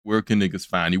Where can niggas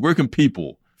find you? Where can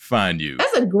people find you?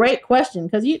 That's a great question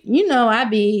because you know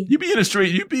You be in the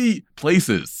street. You be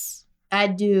places. I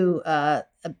do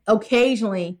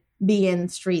occasionally be in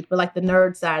the street, but like the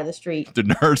nerd side of the street. The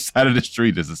nerd side of the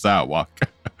street is the sidewalk.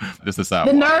 This is the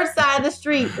sidewalk. The nerd side of the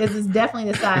street is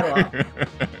definitely the sidewalk.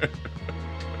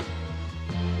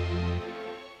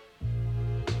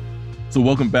 So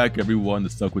welcome back, everyone, to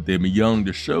Stuck with Damon Young,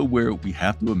 the show where we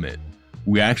have to admit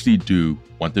we actually do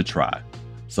want to try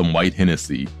some white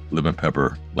Hennessy lemon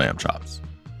pepper lamb chops.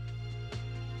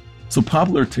 So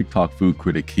popular TikTok food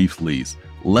critic Keith Lee's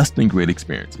less than great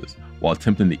experiences while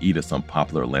attempting to eat at some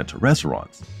popular Atlanta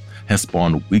restaurants has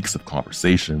spawned weeks of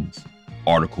conversations,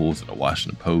 articles in the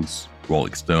Washington Post,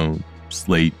 Rolling Stone,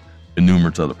 Slate, and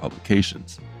numerous other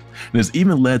publications, and has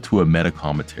even led to a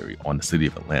meta-commentary on the city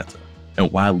of Atlanta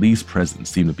and why Lee's presence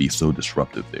seemed to be so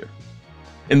disruptive there.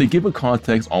 And to give a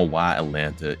context on why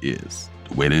Atlanta is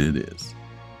the way that it is,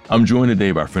 I'm joined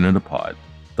today by a friend of the pod,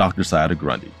 Dr. Saida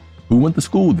Grundy, who went to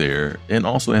school there and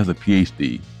also has a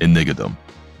PhD in niggerdom.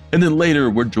 And then later,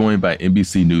 we're joined by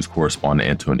NBC News correspondent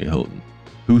Antonia Hylton,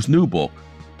 whose new book,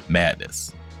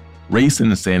 Madness, Race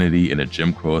and Insanity in a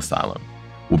Jim Crow Asylum,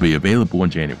 will be available in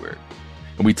January.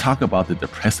 And we talk about the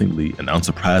depressingly and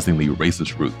unsurprisingly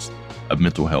racist roots of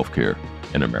mental health care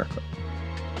in America.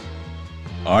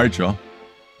 All right, y'all.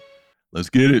 Let's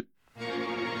get it.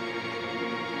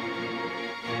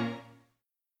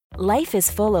 Life is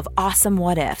full of awesome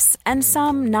what-ifs, and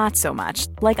some not so much,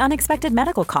 like unexpected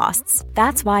medical costs.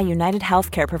 That's why United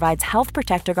Healthcare provides Health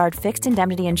Protector Guard fixed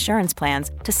indemnity insurance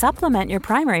plans to supplement your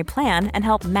primary plan and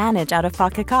help manage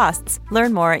out-of-pocket costs.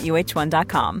 Learn more at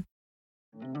uh1.com.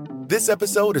 This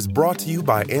episode is brought to you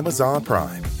by Amazon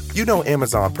Prime. You know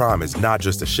Amazon Prime is not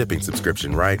just a shipping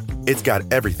subscription, right? It's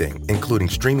got everything, including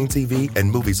streaming TV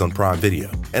and movies on Prime Video.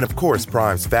 And of course,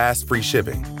 Prime's fast, free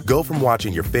shipping. Go from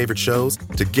watching your favorite shows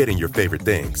to getting your favorite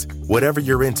things. Whatever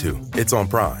you're into, it's on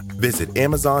Prime. Visit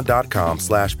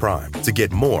amazon.com/Prime to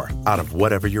get more out of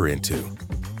whatever you're into.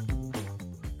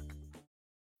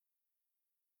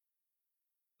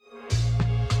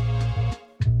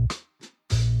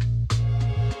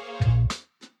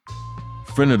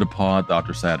 Friend of the pod,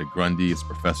 Dr. Saida Grundy is a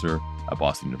professor at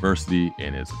Boston University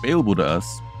and is available to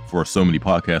us for so many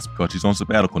podcasts because she's on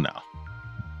sabbatical now.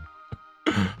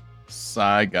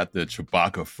 Sai got the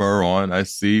Chewbacca fur on. I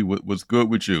see. What's good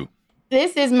with you?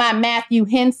 This is my Matthew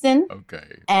Henson.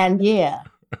 Okay. And yeah,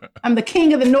 I'm the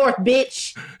king of the North,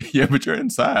 bitch. Yeah, but you're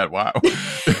inside. Wow.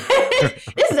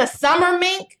 This is a summer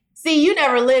mink. See, you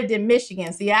never lived in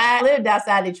Michigan. See, I lived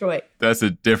outside Detroit. That's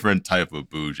a different type of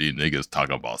bougie. Niggas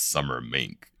talking about summer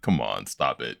mink. Come on,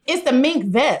 stop it. It's the mink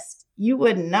vest. You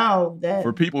wouldn't know that.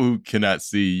 For people who cannot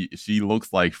see, she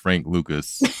looks like Frank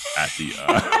Lucas at the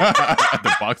at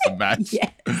the boxing match.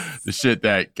 Yes. The shit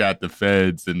that got the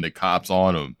feds and the cops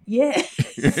on him. Yeah.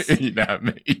 You know what I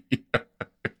mean?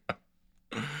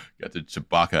 Got the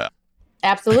Chewbacca.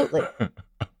 Absolutely.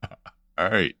 All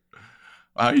right.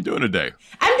 How are you doing today?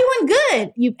 I'm doing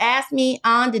good. You've asked me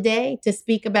on today to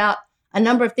speak about a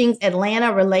number of things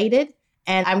Atlanta related.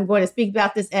 And I'm going to speak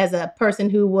about this as a person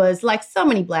who was, like so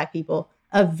many Black people,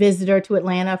 a visitor to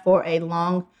Atlanta for a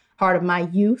long part of my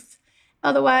youth.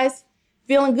 Otherwise,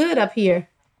 feeling good up here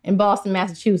in Boston,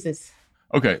 Massachusetts.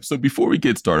 Okay, so before we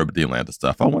get started with the Atlanta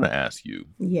stuff, I want to ask you,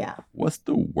 what's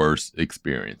the worst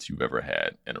experience you've ever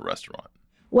had in a restaurant?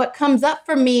 What comes up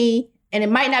for me, and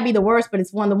it might not be the worst, but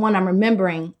it's the one I'm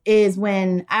remembering, is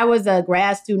when I was a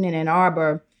grad student in Ann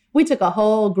Arbor. We took a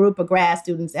whole group of grad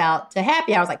students out to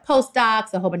happy hours, like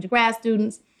postdocs, a whole bunch of grad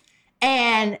students.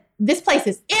 And this place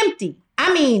is empty.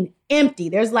 I mean, empty.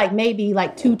 There's maybe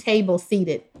 2 tables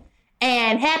seated.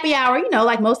 And happy hour,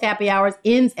 like most happy hours,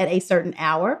 ends at a certain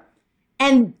hour.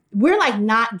 And we're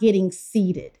not getting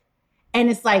seated. And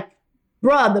it's bruh,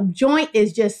 the joint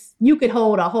is just, you could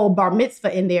hold a whole bar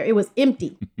mitzvah in there. It was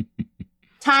empty.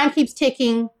 Time keeps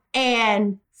ticking.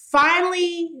 And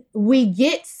finally, we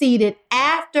get seated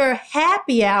after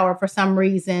happy hour for some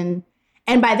reason.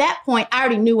 And by that point, I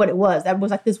already knew what it was. That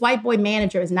was this white boy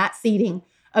manager is not seating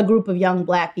a group of young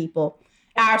Black people.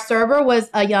 Our server was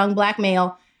a young Black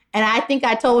male. And I think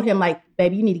I told him,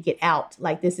 baby, you need to get out.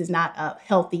 This is not a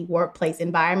healthy workplace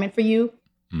environment for you.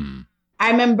 I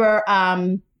remember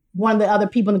one of the other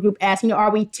people in the group asked,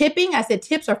 are we tipping? I said,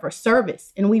 tips are for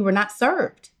service. And we were not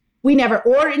served. We never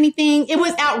ordered anything. It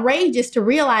was outrageous to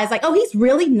realize, he's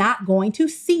really not going to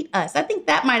seat us. I think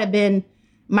that might have been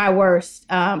my worst,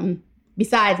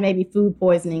 besides maybe food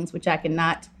poisonings, which I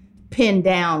cannot pin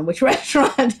down which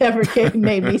restaurant ever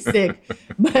made me sick.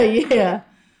 But yeah.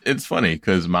 It's funny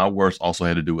because my worst also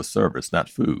had to do with service, not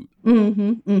food.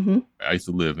 Mm-hmm. Mm-hmm. I used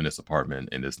to live in this apartment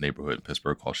in this neighborhood in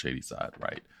Pittsburgh called Shadyside,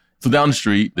 right? So down the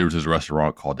street, there was this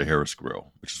restaurant called the Harris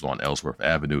Grill, which is on Ellsworth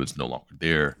Avenue. It's no longer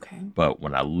there. Okay. But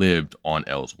when I lived on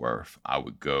Ellsworth, I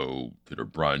would go to the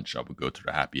brunch. I would go to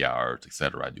the happy hours, et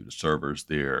cetera. I knew the servers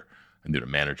there. I knew the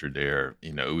manager there.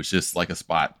 You know, it was just like a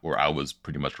spot where I was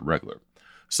pretty much a regular.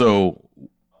 So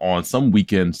on some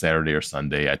weekend, Saturday or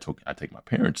Sunday, I take my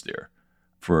parents there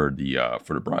for the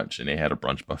brunch, and they had a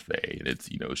brunch buffet, and it's,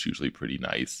 you know, it's usually pretty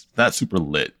nice. Not super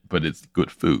lit, but it's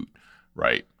good food,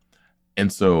 right?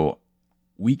 And so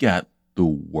we got the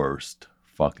worst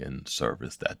fucking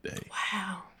service that day.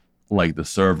 Wow. Like, the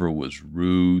server was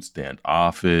rude,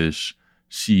 standoffish.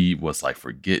 She was like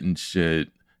forgetting shit.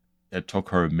 It took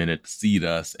her a minute to seat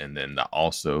us and then to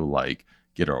also like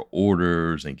get our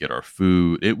orders and get our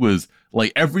food. It was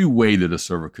like every way that a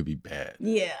server could be bad.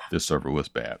 Yeah. The server was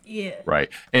bad. Yeah. Right.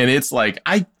 And it's like,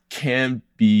 I can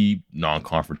be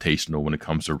non-confrontational when it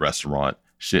comes to restaurant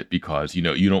shit because, you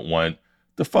know, you don't want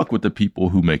to fuck with the people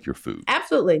who make your food.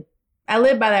 Absolutely. I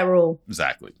live by that rule.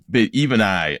 Exactly. But even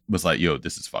I was like, yo,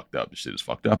 this is fucked up. This shit is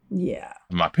fucked up. Yeah.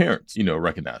 My parents, you know,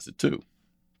 recognized it too.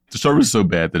 The service is so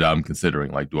bad that I'm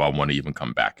considering, like, do I want to even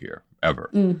come back here ever?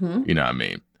 Mm-hmm. You know what I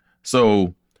mean?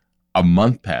 So a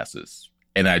month passes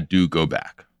and I do go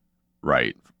back,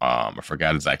 right? I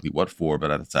forgot exactly what for,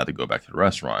 but I decided to go back to the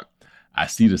restaurant. I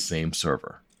see the same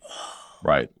server,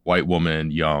 right? White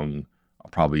woman, young,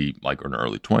 probably like in her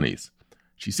early 20s.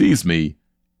 She sees me,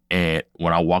 and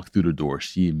when I walk through the door,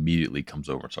 she immediately comes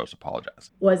over and starts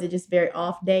apologizing. Was it just very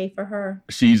off day for her?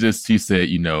 She said,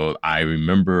 you know, I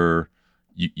remember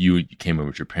you came in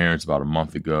with your parents about a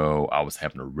month ago. I was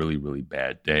having a really, really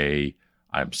bad day.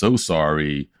 I'm so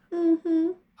sorry.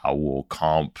 Mm-hmm. I will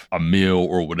comp a meal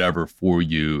or whatever for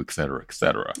you, et cetera, et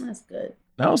cetera. That's good.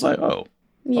 And I was like, oh,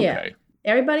 yeah. Okay.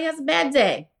 Everybody has a bad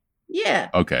day. Yeah.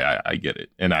 Okay, I get it.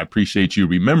 And I appreciate you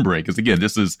remembering, because again,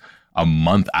 this is a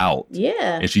month out.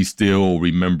 Yeah. And she still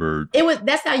remembered.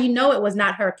 That's how you know it was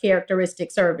not her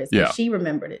characteristic service. Yeah. She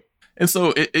remembered it. And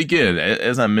so, again,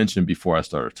 as I mentioned before I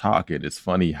started talking, it's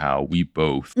funny how we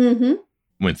both,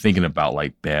 when thinking about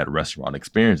like bad restaurant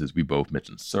experiences, we both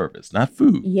mentioned service, not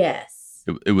food. Yes.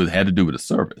 It had to do with the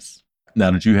service.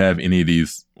 Now, did you have any of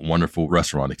these wonderful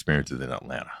restaurant experiences in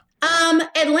Atlanta?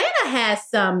 Atlanta has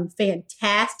some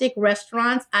fantastic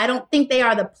restaurants. I don't think they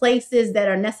are the places that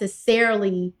are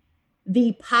necessarily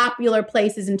the popular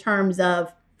places in terms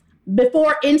of,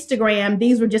 before Instagram,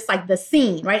 these were just like the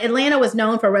scene, right? Atlanta was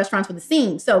known for restaurants with the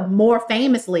scene. So more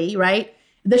famously, right,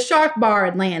 the Shark Bar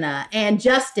Atlanta and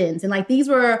Justin's. And like these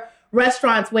were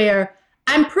restaurants where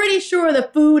I'm pretty sure the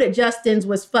food at Justin's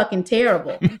was fucking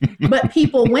terrible. But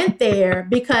people went there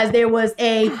because there was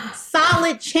a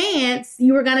solid chance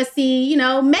you were going to see, you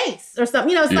know, Mace or something.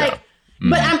 You know, it's like,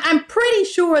 but I'm pretty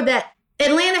sure that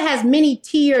Atlanta has many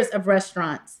tiers of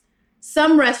restaurants.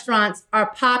 Some restaurants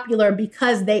are popular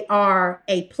because they are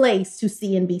a place to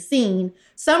see and be seen.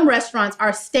 Some restaurants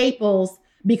are staples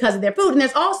because of their food. And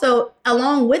there's also,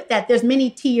 along with that, there's many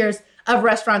tiers of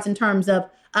restaurants in terms of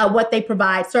what they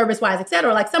provide service-wise, et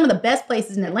cetera. Like some of the best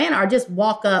places in Atlanta are just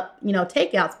walk-up, you know,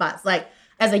 takeout spots. Like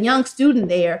as a young student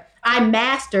there, I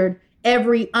mastered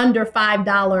every under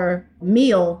 $5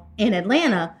 meal in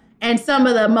Atlanta. And some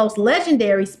of the most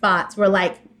legendary spots were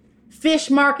like Fish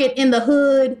Market in the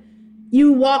Hood.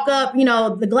 You walk up, you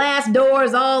know, the glass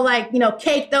doors all like, you know,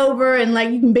 caked over and like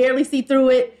you can barely see through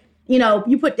it. You know,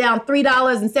 you put down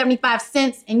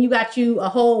 $3.75 and you got you a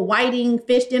whole whiting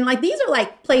fish dinner. Like these are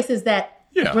like places that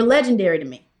were legendary to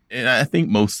me. And I think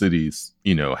most cities,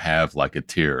 you know, have like a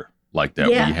tier like that.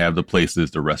 Yeah. Where you have the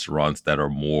places, the restaurants that are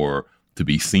more to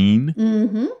be seen.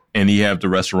 Mm-hmm. And you have the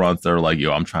restaurants that are like,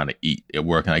 yo, I'm trying to eat.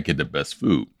 Where can I get the best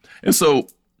food? And so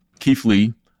Keith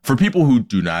Lee, for people who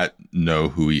do not know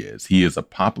who he is a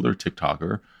popular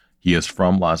TikToker. He is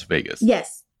from Las Vegas.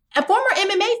 Yes. A former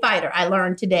MMA fighter, I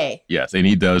learned today. Yes. And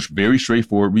he does very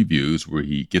straightforward reviews where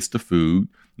he gets the food.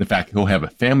 In fact, he'll have a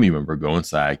family member go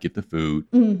inside, get the food.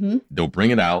 Mm-hmm. They'll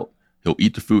bring it out. He'll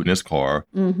eat the food in his car.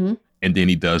 Mm-hmm. And then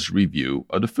he does a review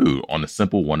of the food on a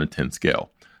simple 1 to 10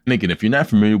 scale. And again, if you're not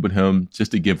familiar with him,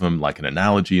 just to give him like an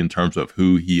analogy in terms of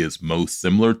who he is most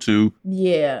similar to.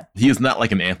 Yeah. He is not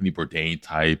like an Anthony Bourdain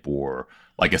type or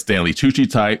like a Stanley Tucci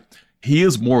type. He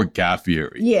is more Guy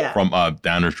Fieri from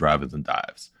Diners, Drive-Ins, and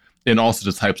Dives. And also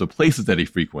the types of places that he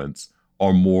frequents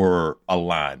are more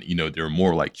aligned. You know, they're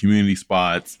more like community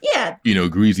spots. Yeah. You know,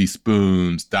 Greasy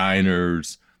Spoons,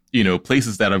 diners, you know,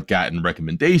 places that have gotten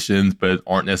recommendations, but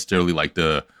aren't necessarily like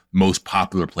the most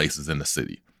popular places in the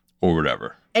city or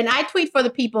whatever. And I tweet for the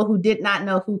people who did not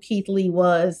know who Keith Lee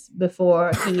was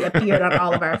before he appeared on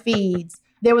all of our feeds.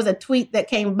 There was a tweet that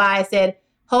came by and said,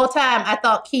 whole time I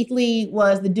thought Keith Lee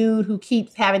was the dude who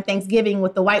keeps having Thanksgiving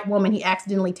with the white woman he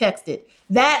accidentally texted.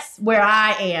 That's where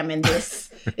I am in this.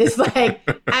 It's like,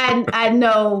 I had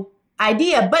no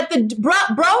idea. But the bro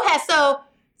has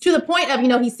to the point of,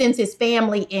 he sends his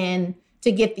family in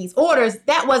to get these orders.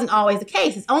 That wasn't always the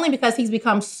case. It's only because he's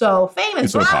become so famous.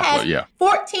 He's so popular, has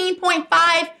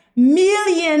 14.5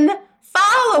 million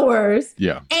followers.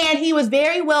 Yeah. And he was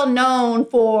very well known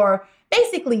for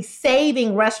basically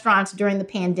saving restaurants during the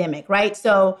pandemic, right?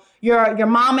 So your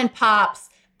mom and pops,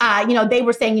 they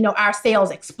were saying, our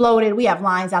sales exploded. We have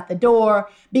lines out the door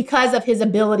because of his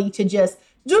ability to just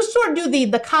sort of do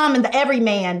the common, the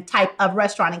everyman type of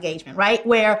restaurant engagement, right?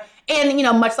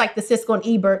 Much like the Siskel and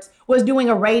Eberts, was doing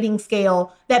a rating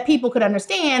scale that people could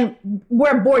understand,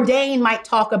 where Bourdain might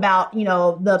talk about,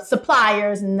 the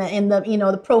suppliers and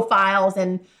the profiles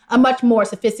and a much more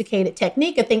sophisticated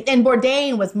technique of things. And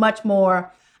Bourdain was much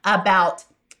more about,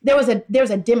 there's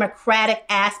a democratic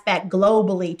aspect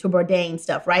globally to Bourdain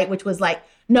stuff, right? Which was like,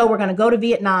 no, we're going to go to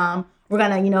Vietnam. We're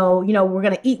going to, we're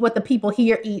going to eat what the people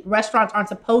here eat. Restaurants aren't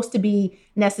supposed to be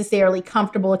necessarily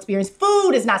comfortable experience.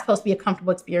 Food is not supposed to be a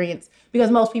comfortable experience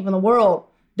because most people in the world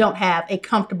don't have a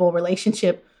comfortable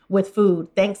relationship with food.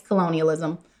 Thanks,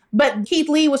 colonialism. But Keith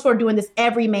Lee was sort of doing this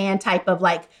everyman type of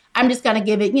like, I'm just going to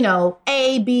give it,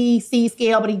 A, B, C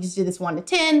scale, but he just did this 1 to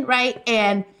 10, right?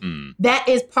 And that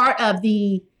is part of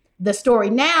the story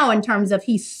now in terms of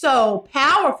he's so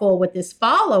powerful with this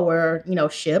follower,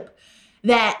 ship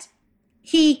that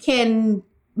he can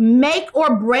make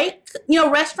or break,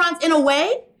 restaurants in a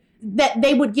way that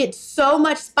they would get so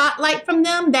much spotlight from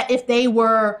them that if they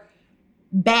were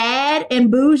bad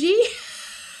and bougie,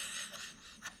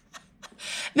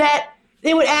 that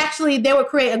they would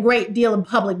create a great deal of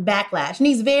public backlash. And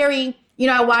he's very,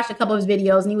 I watched a couple of his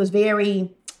videos and he was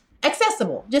very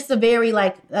accessible, just a very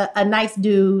a nice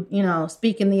dude,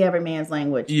 speaking the everyman's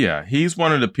language. Yeah, he's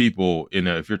one of the people,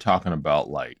 if you're talking about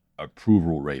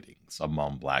approval ratings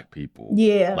among Black people.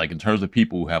 Yeah. In terms of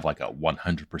people who have a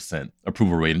 100%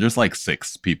 approval rating, there's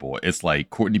 6 people. It's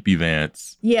Courtney B.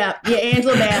 Vance. Yeah,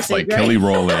 Angela Bassett. It's right? Kelly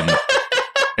Rowland,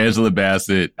 Angela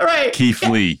Bassett, right. Keith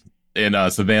Lee, and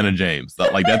Savannah James.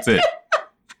 That's it.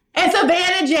 And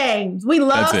Savannah James. We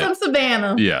love some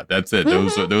Savannah. Yeah, that's it.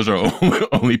 Those are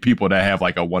only people that have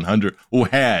a 100, who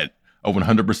had a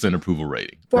 100% approval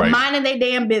rating. For minding their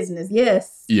damn business,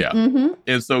 yes. Yeah. Mm-hmm.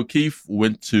 And so Keith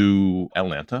went to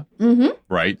Atlanta,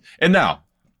 right? And now,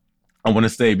 I want to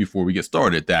say before we get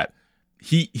started that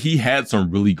he had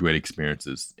some really great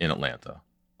experiences in Atlanta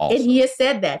also. And he has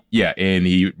said that. Yeah, and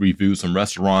he reviewed some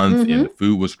restaurants, and the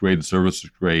food was great, the service was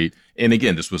great. And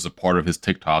again, this was a part of his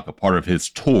TikTok, a part of his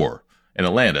tour in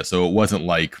Atlanta. So it wasn't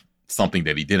something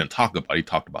that he didn't talk about. He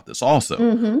talked about this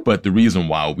also. But the reason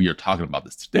why we are talking about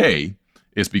this today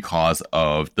is because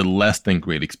of the less than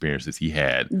great experiences he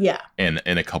had in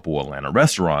a couple of Atlanta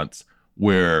restaurants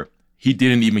where he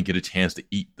didn't even get a chance to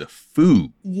eat the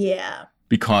food. Yeah.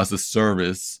 Because the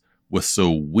service was so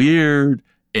weird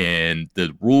and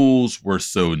the rules were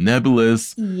so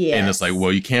nebulous. Yes. And it's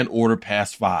well, you can't order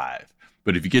past 5.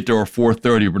 But if you get there at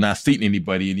 4:30, we're not seating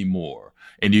anybody anymore.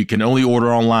 And you can only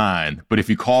order online. But if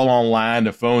you call online,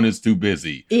 the phone is too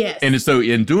busy. Yes. And so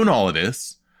in doing all of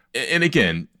this, and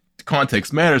again,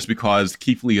 context matters because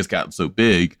Keith Lee has gotten so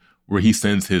big where he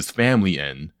sends his family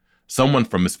in, someone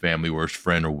from his family or his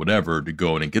friend or whatever, to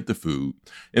go in and get the food.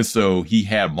 And so he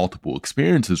had multiple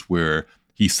experiences where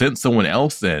he sent someone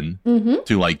else in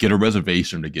to get a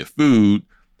reservation to get food.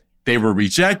 They were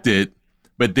rejected.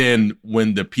 But then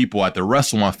when the people at the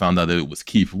restaurant found out that it was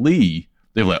Keith Lee,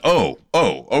 they were like, oh,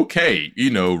 okay,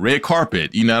 red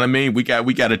carpet, you know what I mean? We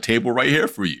got a table right here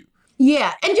for you.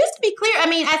 Yeah. And just to be clear,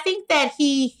 I think that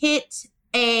he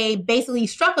basically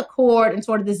struck a chord in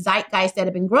sort of this zeitgeist that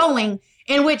had been growing,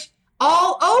 in which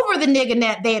all over the nigga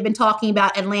net, they had been talking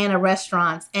about Atlanta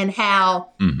restaurants and how,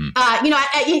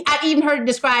 I've even heard it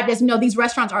described as, these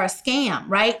restaurants are a scam,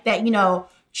 right? That,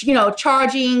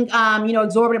 charging,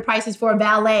 exorbitant prices for a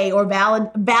valet or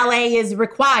valet is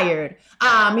required.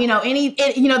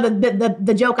 The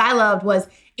joke I loved was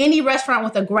any restaurant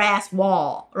with a grass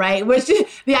wall, right? Which is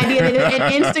the idea that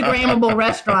an Instagrammable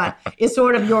restaurant is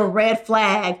sort of your red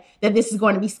flag that this is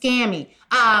going to be scammy.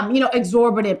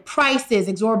 Exorbitant prices,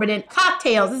 exorbitant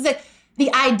cocktails. This is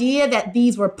the idea that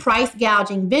these were price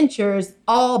gouging ventures,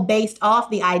 all based off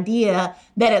the idea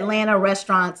that Atlanta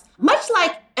restaurants, much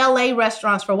like LA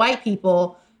restaurants for white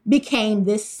people, became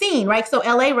this scene, right? So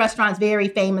LA restaurants very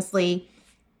famously,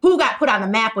 who got put on the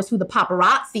map was who the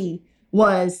paparazzi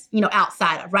was,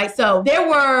 outside of, right? So there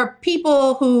were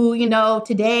people who,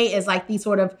 today is like these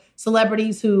sort of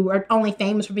celebrities who are only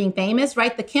famous for being famous,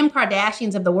 right? The Kim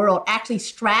Kardashians of the world actually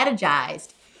strategized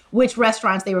which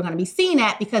restaurants they were going to be seen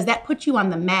at because that puts you on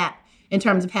the map in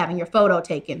terms of having your photo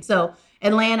taken. So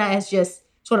Atlanta has just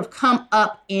sort of come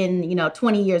up in,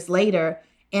 20 years later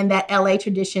in that LA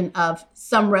tradition of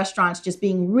some restaurants just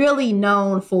being really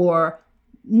known for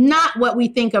not what we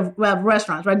think of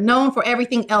restaurants, right? Known for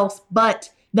everything else but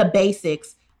the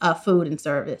basics of food and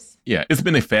service. Yeah, it's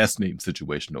been a fascinating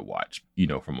situation to watch,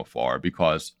 from afar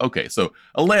because, okay, so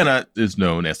Atlanta is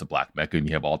known as the Black Mecca and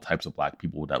you have all types of Black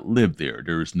people that live there.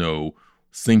 There's no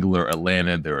singular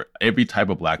Atlanta. There are every type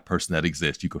of Black person that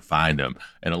exists. You could find them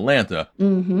in Atlanta.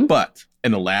 Mm-hmm. But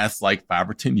in the last 5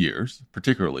 or 10 years,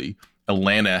 particularly,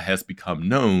 Atlanta has become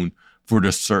known for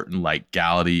the certain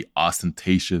gaudy,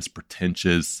 ostentatious,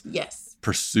 pretentious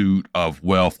pursuit of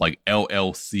wealth, like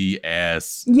LLC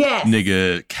as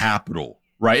nigga capital,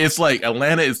 right? It's like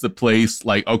Atlanta is the place,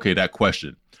 okay, that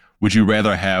question. Would you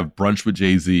rather have brunch with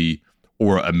Jay-Z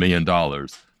or $1 million?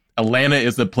 Atlanta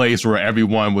is the place where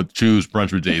everyone would choose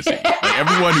brunch with Jay-Z.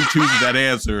 Everyone who chooses that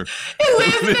answer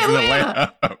lives in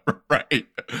Atlanta, right?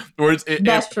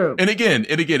 That's true. And again,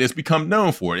 it's become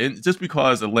known for it. And just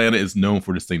because Atlanta is known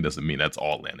for this thing doesn't mean that's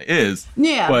all Atlanta is.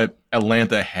 Yeah. But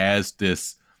Atlanta has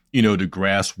this, the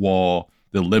grass wall,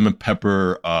 the lemon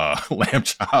pepper lamb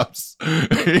chops,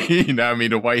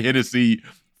 the white Hennessy,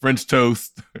 French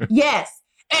toast. Yes.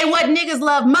 And what niggas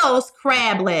love most,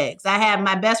 crab legs. I have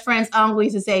my best friend's uncle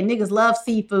used to say, niggas love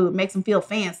seafood, makes them feel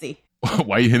fancy.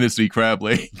 White Hennessy crab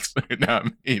legs.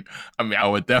 I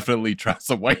would definitely try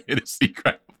some white Hennessy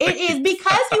crab legs. It is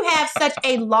because you have such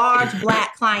a large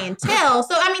Black clientele.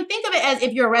 So, think of it as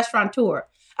if you're a restaurateur.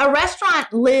 A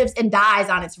restaurant lives and dies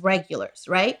on its regulars,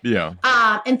 right? Yeah.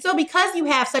 And so because you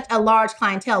have such a large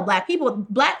clientele, Black people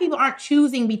aren't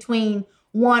choosing between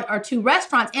one or two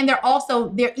restaurants. And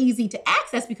they're easy to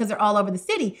access because they're all over the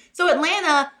city. So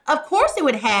Atlanta, of course, it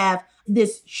would have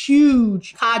this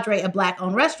huge cadre of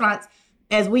Black-owned restaurants,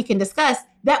 as we can discuss.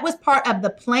 That was part of the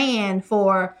plan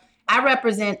I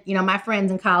represent, my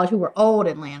friends in college who were old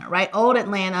Atlanta, right? Old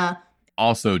Atlanta.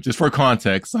 Also, just for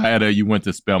context, Saida, you went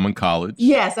to Spelman College.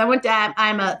 Yes,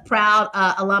 I'm a proud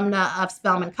alumna of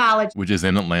Spelman College. Which is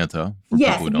in Atlanta.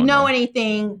 Yes, if you know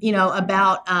anything,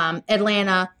 about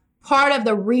Atlanta, part of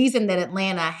the reason that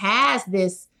Atlanta has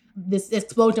this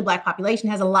explosion of Black population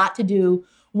has a lot to do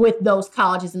with those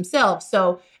colleges themselves.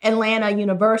 So Atlanta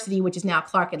University, which is now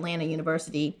Clark Atlanta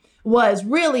University, was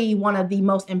really one of the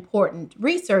most important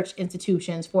research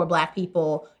institutions for Black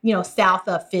people, south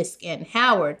of Fisk and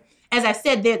Howard. As I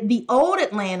said, the old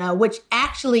Atlanta, which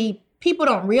actually people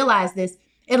don't realize this,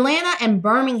 Atlanta and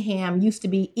Birmingham used to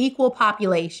be equal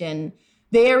population,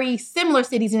 very similar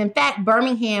cities. And in fact,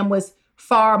 Birmingham was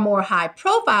far more high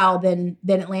profile than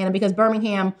Atlanta because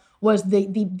Birmingham was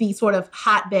the sort of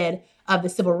hotbed of the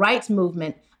civil rights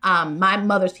movement. My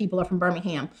mother's people are from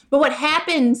Birmingham. But what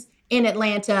happens in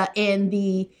Atlanta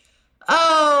in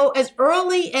as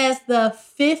early as the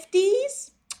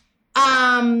 50s,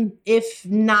 if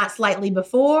not slightly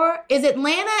before, is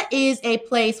Atlanta is a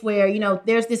place where,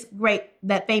 there's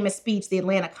that famous speech, the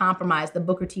Atlanta Compromise, the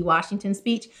Booker T. Washington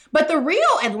speech. But the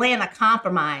real Atlanta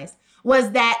Compromise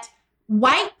was that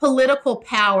white political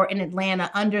power in Atlanta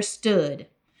understood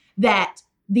that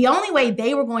the only way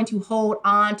they were going to hold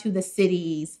on to the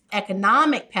city's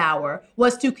economic power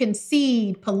was to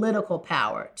concede political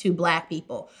power to Black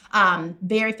people.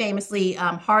 Very famously,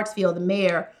 Hartsfield, the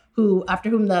mayor, after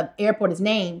whom the airport is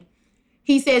named,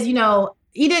 he says,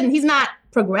 he's not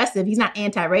progressive, he's not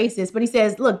anti-racist, but he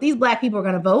says, look, these Black people are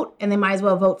going to vote and they might as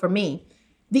well vote for me.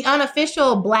 The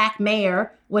unofficial Black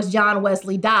mayor was John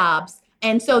Wesley Dobbs.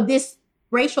 And so this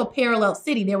racial parallel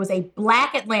city, there was a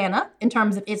Black Atlanta in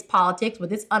terms of its politics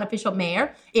with its unofficial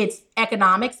mayor, its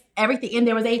economics, everything. And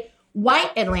there was a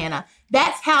white Atlanta.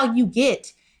 That's how you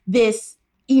get this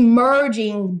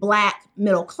emerging Black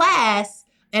middle class,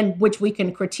 and which we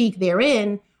can critique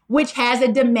therein, which has a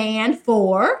demand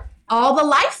for all the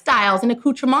lifestyles and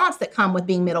accoutrements that come with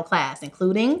being middle class,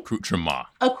 including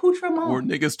accoutrement. Or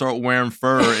niggas start wearing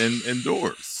fur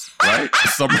indoors, right?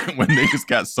 When niggas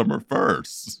got summer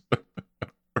furs.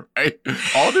 Right?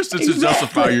 All this is to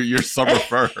justify your summer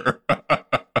fur.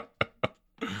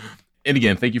 And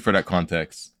again, thank you for that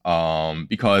context,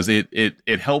 because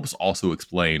it helps also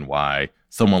explain why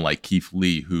someone like Keith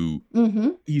Lee, who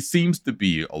he seems to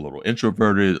be a little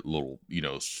introverted, a little,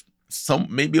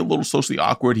 maybe a little socially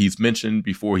awkward. He's mentioned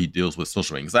before he deals with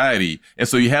social anxiety. And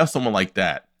so you have someone like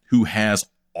that who has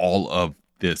all of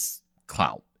this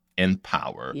clout and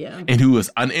power and who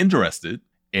is uninterested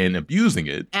and abusing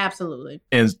it. Absolutely.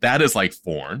 And that is like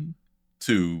foreign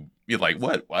to be like,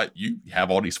 what? You have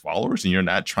all these followers and you're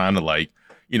not trying to like,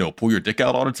 pull your dick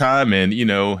out all the time and,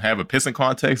 have a pissing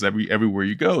contest everywhere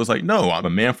you go. It's like, no, I'm a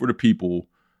man for the people.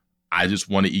 I just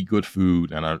want to eat good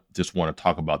food and I just want to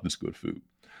talk about this good food.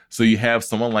 So you have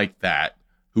someone like that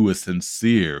who is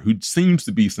sincere, who seems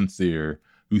to be sincere,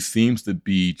 who seems to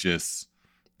be just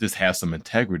have some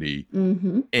integrity.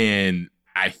 Mm-hmm. And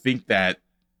I think that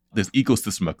this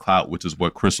ecosystem of clout, which is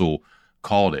what Crystal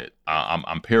called it,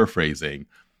 I'm paraphrasing,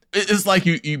 it's like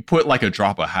you put like a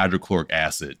drop of hydrochloric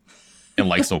acid in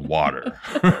like some water,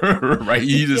 right?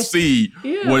 You just see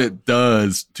what it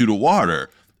does to the water.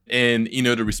 And,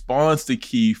 the response to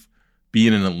Keith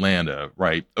being in Atlanta,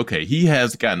 right? Okay, he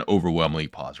has gotten overwhelmingly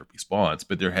positive response,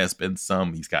 but there has been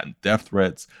he's gotten death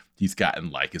threats. He's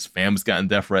gotten his family's gotten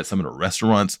death threats. Some of the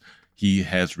restaurants he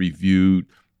has reviewed,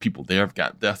 people there have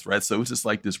gotten death threats. So it's just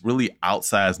like this really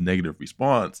outsized negative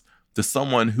response to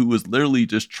someone who is literally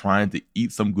just trying to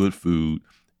eat some good food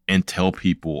and tell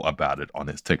people about it on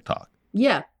his TikTok.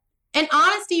 Yeah. And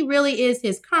honesty really is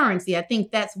his currency. I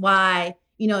think that's why,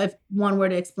 if one were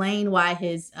to explain why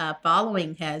his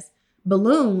following has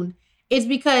ballooned, it's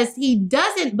because he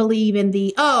doesn't believe in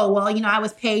I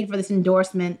was paid for this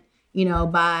endorsement,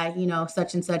 by,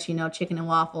 such and such, chicken and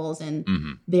waffles.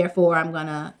 And therefore I'm going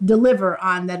to deliver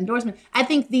on that endorsement. I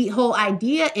think the whole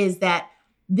idea is that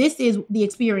this is the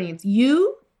experience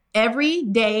you,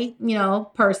 everyday,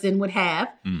 person would have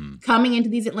coming into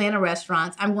these Atlanta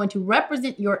restaurants. I'm going to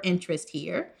represent your interest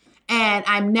here. And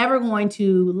I'm never going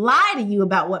to lie to you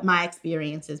about what my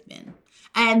experience has been.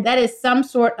 And that is some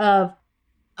sort of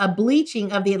a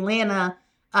bleaching of the Atlanta,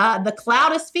 the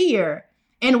cloudosphere,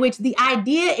 in which the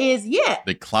idea is,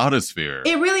 the cloudosphere.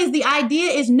 It really is. The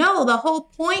idea is, the whole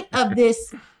point of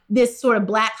this sort of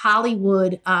Black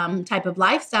Hollywood type of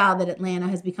lifestyle that Atlanta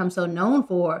has become so known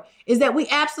for is that we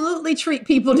absolutely treat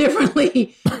people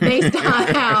differently based on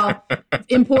how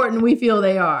important we feel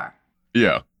they are.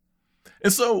 Yeah.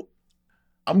 And so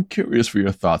I'm curious for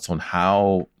your thoughts on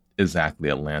how exactly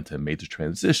Atlanta made the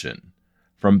transition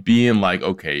from being like,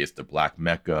 okay, it's the Black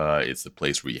Mecca. It's the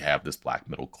place where you have this Black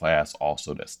middle class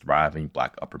also that's thriving,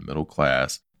 Black upper middle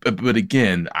class. But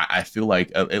again, I feel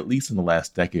like at least in the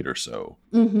last decade or so,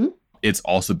 it's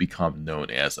also become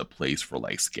known as a place for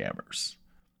like scammers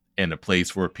and a place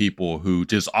for people who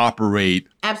just operate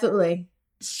absolutely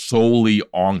solely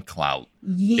on clout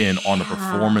and on the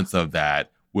performance of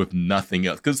that with nothing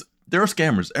else. Because there are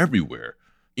scammers everywhere.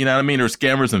 You know what I mean? There's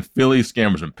scammers in Philly,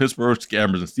 scammers in Pittsburgh,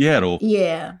 scammers in Seattle.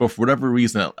 Yeah. But for whatever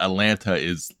reason, Atlanta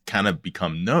is kind of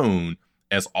become known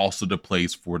as also the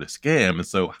place for the scam. And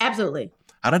so absolutely.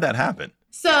 How did that happen?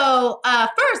 So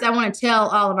first, I want to tell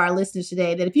all of our listeners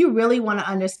today that if you really want to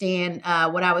understand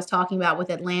what I was talking about with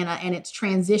Atlanta and its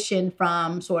transition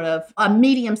from sort of a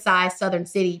medium-sized southern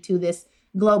city to this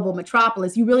global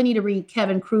metropolis, you really need to read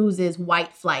Kevin Cruz's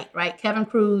White Flight, right? Kevin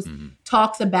Cruz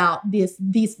talks about this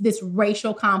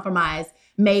racial compromise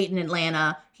made in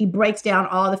Atlanta. He breaks down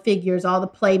all the figures, all the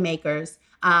playmakers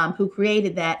who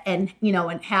created that and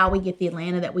how we get the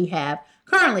Atlanta that we have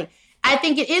currently. I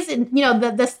think it isn't,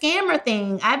 the scammer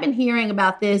thing, I've been hearing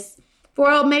about this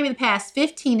for maybe the past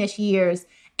 15-ish years.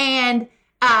 And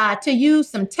to use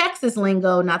some Texas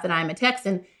lingo, not that I'm a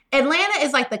Texan, Atlanta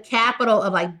is like the capital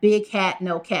of like big hat,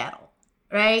 no cattle,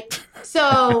 right?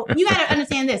 So you got to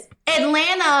understand this.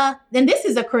 Atlanta, and this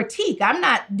is a critique. I'm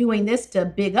not doing this to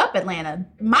big up Atlanta.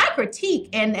 My critique,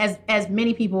 and as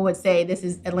many people would say, this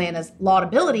is Atlanta's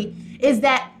laudability, is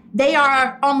that they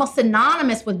are almost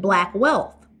synonymous with Black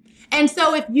wealth. And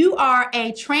so if you are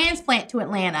a transplant to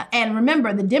Atlanta, and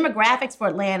remember the demographics for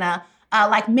Atlanta,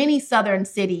 like many southern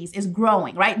cities, is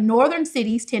growing, right? Northern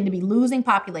cities tend to be losing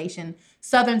population.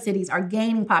 Southern cities are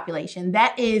gaining population.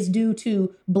 That is due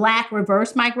to Black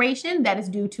reverse migration. That is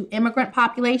due to immigrant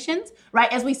populations, right?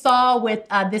 As we saw with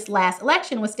this last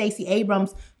election with Stacey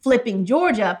Abrams flipping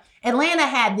Georgia, Atlanta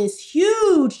had this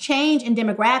huge change in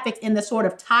demographics in the sort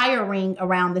of tire ring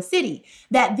around the city,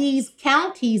 that these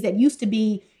counties that used to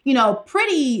be,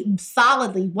 pretty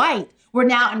solidly white were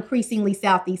now increasingly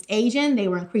Southeast Asian. They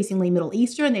were increasingly Middle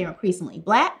Eastern. They were increasingly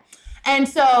Black. And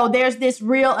so there's this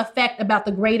real effect about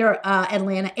the greater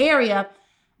Atlanta area.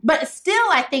 But still,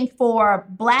 I think for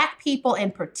Black people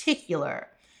in particular,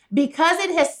 because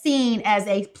it has seen as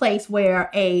a place where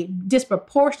a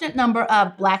disproportionate number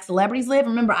of Black celebrities live.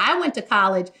 Remember, I went to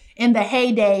college in the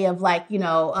heyday of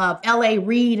of L.A.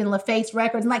 Reid and LaFace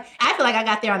Records. And I feel like I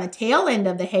got there on the tail end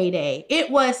of the heyday.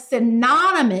 It was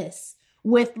synonymous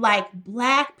with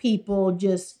Black people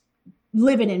just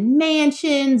living in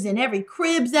mansions and every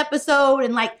Cribs episode.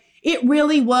 And It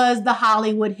really was the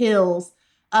Hollywood Hills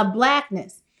of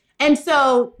Blackness. And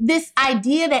so this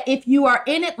idea that if you are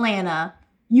in Atlanta,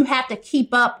 you have to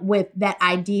keep up with that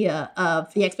idea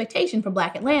of the expectation for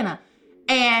Black Atlanta.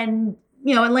 And,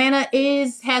 you know, Atlanta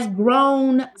has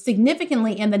grown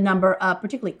significantly in the number of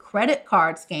particularly credit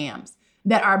card scams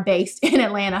that are based in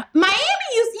Atlanta. Miami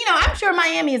I'm sure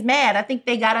Miami is mad. I think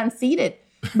they got unseated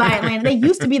by Atlanta. They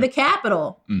used to be the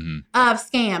capital of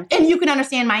scams. And you can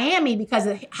understand Miami because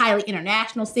it's a highly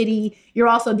international city. You're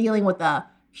also dealing with a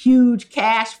huge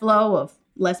cash flow of,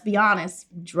 let's be honest,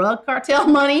 drug cartel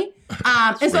money.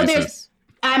 And so it's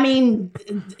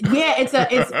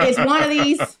one of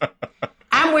these.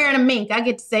 I'm wearing a mink. I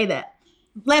get to say that.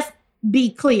 Let's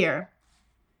be clear.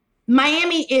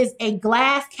 Miami is a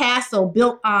glass castle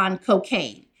built on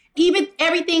cocaine. Even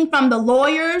everything from the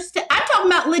lawyers to, I'm talking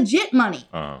about legit money.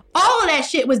 All of that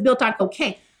shit was built on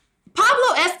cocaine.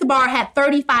 Pablo Escobar had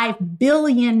 $35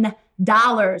 billion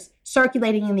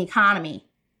circulating in the economy.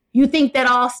 You think that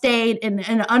all stayed in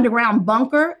an underground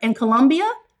bunker in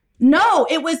Colombia? No,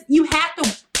 it was, you have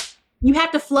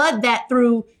to flood that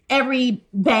through every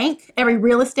bank, every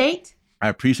real estate. I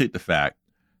appreciate the fact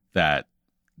that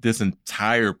this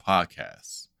entire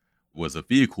podcast was a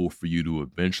vehicle for you to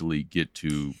eventually get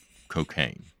to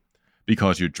cocaine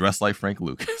because you're dressed like Frank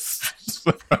Lucas.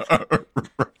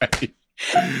 Right.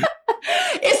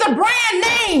 It's a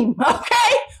brand name,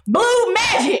 okay? Blue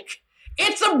Magic.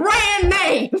 It's a brand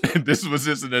name. This was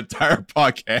just an entire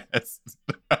podcast.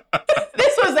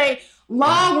 This was a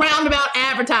long roundabout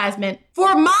advertisement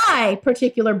for my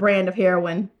particular brand of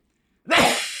heroin.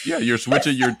 Yeah, you're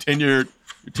switching your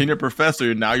tenured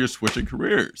professor, and now you're switching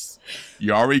careers.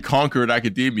 You already conquered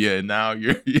academia, and now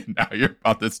you're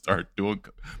about to start selling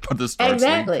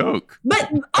coke.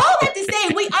 But all that to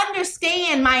say, we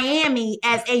understand Miami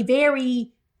as a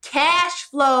very cash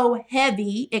flow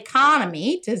heavy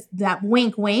economy, to that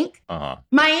wink, wink.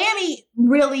 Miami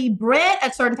really bred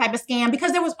a certain type of scam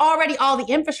because there was already all the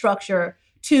infrastructure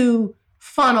to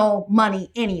funnel money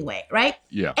anyway, right?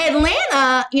 Yeah.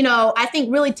 Atlanta, I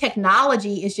think really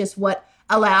technology is just what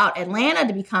allowed Atlanta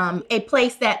to become a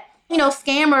place that,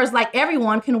 scammers like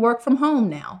everyone can work from home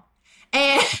now.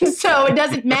 And so it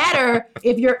doesn't matter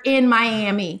if you're in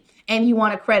Miami and you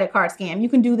want a credit card scam. You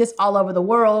can do this all over the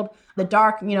world. The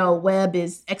dark, web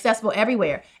is accessible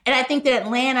everywhere. And I think that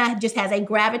Atlanta just has a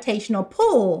gravitational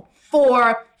pull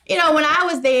for, when I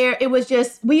was there, it was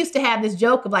just, we used to have this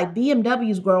joke of like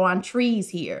BMWs grow on trees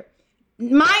here.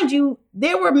 Mind you,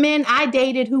 there were men I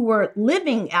dated who were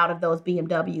living out of those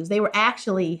BMWs. They were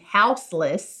actually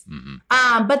houseless.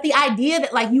 But the idea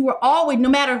that like you were always, no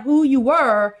matter who you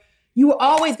were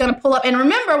always going to pull up. And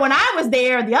remember when I was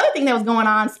there, the other thing that was going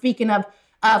on, speaking of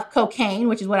cocaine,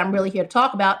 which is what I'm really here to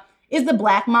talk about, is the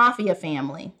Black Mafia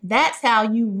family. That's how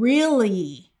you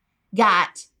really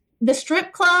got the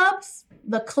strip clubs,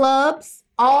 the clubs,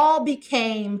 all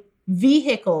became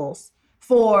vehicles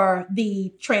for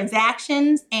the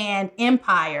transactions and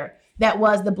empire that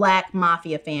was the Black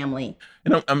Mafia family.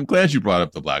 And I'm glad you brought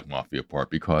up the Black Mafia part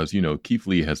because, Keith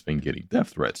Lee has been getting death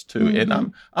threats too.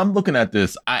 And I'm looking at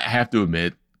this, I have to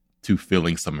admit to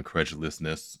feeling some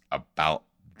incredulousness about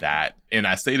that. And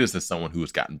I say this as someone who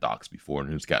has gotten doxxed before and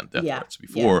who's gotten death threats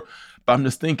before. But I'm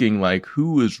just thinking like,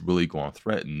 who is really going to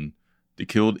threaten to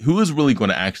kill? Who is really going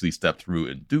to actually step through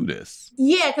and do this?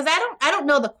 Yeah, because I don't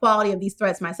know the quality of these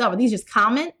threats myself. Are these just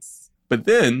comments? But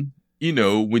then,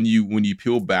 when you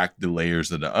peel back the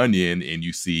layers of the onion and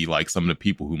you see like some of the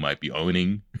people who might be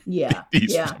owning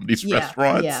these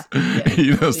restaurants,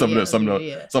 some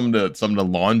of the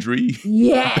laundry.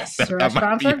 Yes,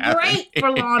 restaurants are great for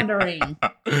laundering.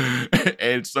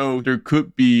 And so there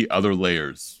could be other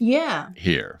layers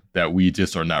here that we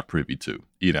just are not privy to.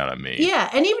 You know what I mean? Yeah,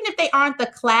 and even if they aren't the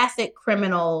classic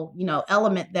criminal,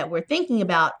 element that we're thinking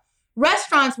about,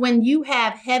 restaurants, when you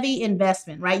have heavy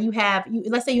investment, right?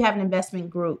 Let's say you have an investment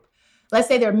group. Let's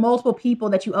say there are multiple people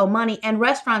that you owe money, and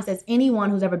restaurants, as anyone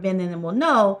who's ever been in them will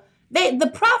know,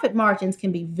 the profit margins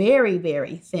can be very,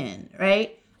 very thin,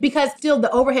 right? Because still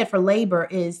the overhead for labor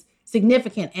is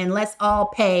significant, and let's all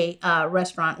pay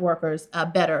restaurant workers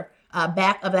better,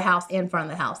 back of the house and front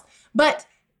of the house. But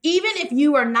even if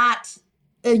you are not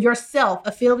yourself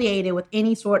affiliated with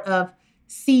any sort of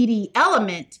seedy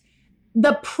element,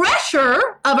 the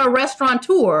pressure of a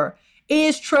restaurateur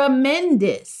is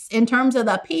tremendous in terms of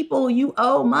the people you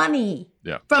owe money,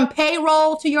 from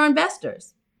payroll to your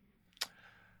investors.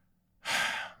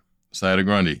 Saida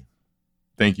Grundy,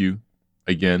 thank you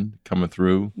again coming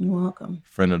through. You're welcome.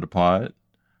 Friend of the pod.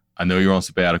 I know you're on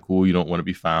sabbatical. You don't want to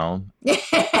be found.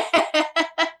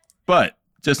 But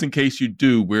just in case you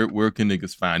do, where can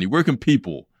niggas find you? Where can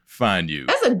people find you?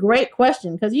 That's a great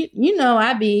question because you know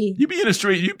You be in the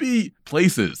street. You be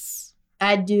places.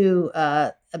 I do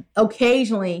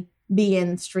occasionally be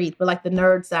in the street, but like the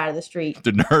nerd side of the street.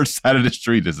 The nerd side of the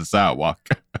street is the sidewalk.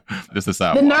 This is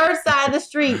sidewalk. The nerd side of the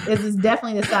street is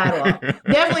definitely the sidewalk.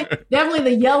 definitely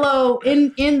the yellow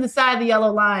in the side of the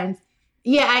yellow lines.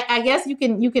 Yeah, I guess you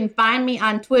can find me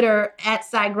on Twitter at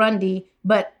Grundy,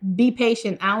 but be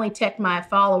patient. I only check my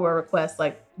follower requests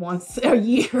like once a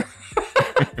year.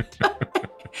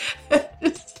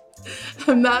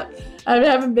 I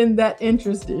haven't been that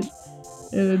interested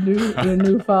in a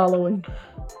new following.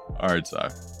 All right, Si.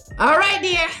 All right,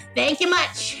 dear. Thank you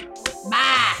much.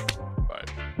 Bye. Bye.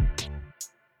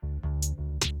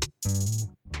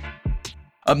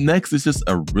 Up next is just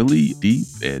a really deep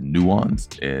and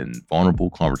nuanced and vulnerable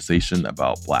conversation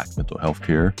about Black mental health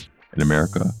care in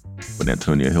America with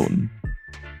Antonia Hylton.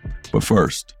 But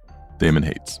first, Damon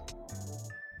Hates.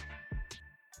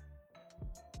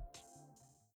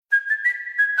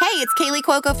 Hey, it's Kaylee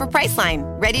Cuoco for Priceline.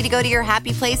 Ready to go to your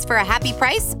happy place for a happy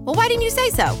price? Well, why didn't you say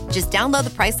so? Just download the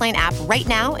Priceline app right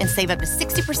now and save up to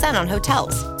 60% on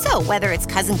hotels. So whether it's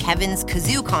Cousin Kevin's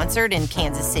Kazoo Concert in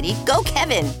Kansas City, go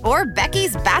Kevin, or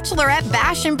Becky's Bachelorette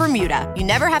Bash in Bermuda, you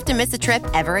never have to miss a trip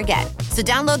ever again. So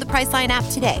download the Priceline app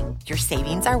today. Your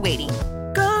savings are waiting.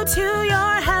 Go to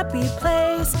your happy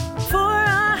place for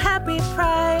a happy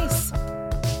price.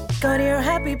 Go to your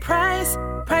happy price,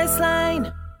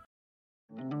 Priceline.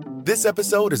 This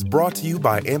episode is brought to you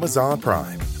by Amazon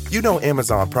Prime. You know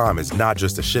Amazon Prime is not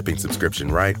just a shipping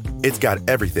subscription, right? It's got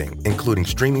everything, including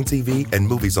streaming TV and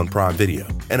movies on Prime Video.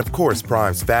 And of course,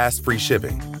 Prime's fast, free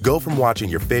shipping. Go from watching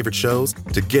your favorite shows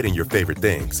to getting your favorite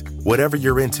things. Whatever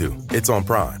you're into, it's on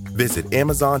Prime. Visit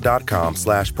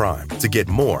Amazon.com/Prime to get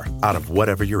more out of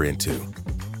whatever you're into.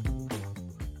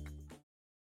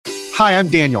 Hi, I'm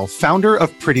Daniel, founder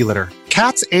of Pretty Litter.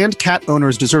 Cats and cat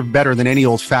owners deserve better than any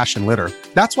old-fashioned litter.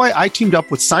 That's why I teamed up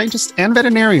with scientists and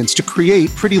veterinarians to create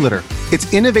Pretty Litter.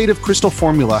 Its innovative crystal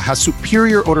formula has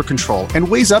superior odor control and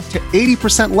weighs up to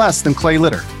 80% less than clay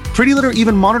litter. Pretty Litter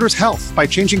even monitors health by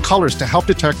changing colors to help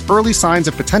detect early signs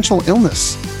of potential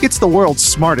illness. It's the world's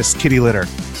smartest kitty litter.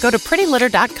 Go to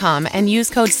prettylitter.com and use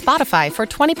code SPOTIFY for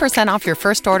 20% off your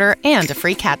first order and a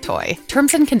free cat toy.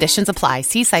 Terms and conditions apply.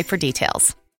 See site for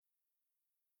details.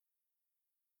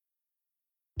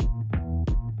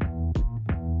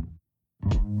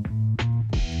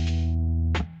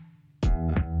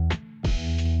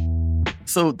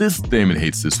 So this Damon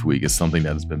Hates this week is something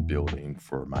that has been building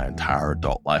for my entire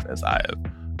adult life as I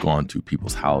have gone to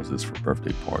people's houses for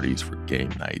birthday parties, for game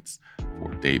nights,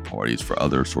 for day parties, for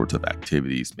other sorts of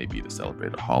activities, maybe to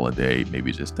celebrate a holiday,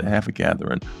 maybe just to have a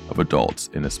gathering of adults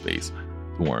in a space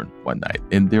during one night.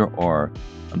 And there are,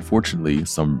 unfortunately,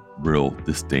 some real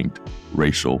distinct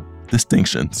racial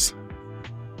distinctions,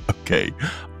 okay,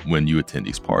 when you attend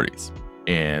these parties.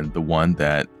 And the one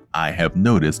that I have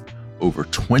noticed over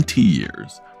 20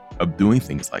 years of doing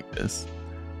things like this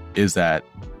is that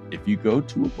if you go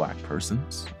to a Black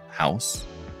person's house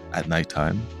at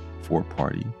nighttime for a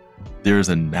party, there's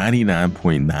a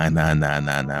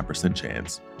 99.99999%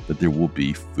 chance that there will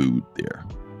be food there.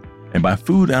 And by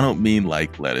food, I don't mean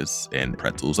like lettuce and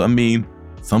pretzels. I mean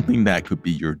something that could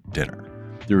be your dinner.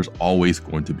 There's always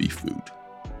going to be food.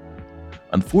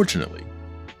 Unfortunately,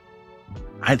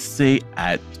 I'd say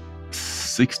at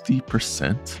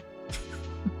 60%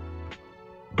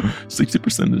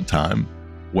 of the time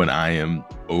when I am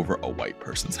over a white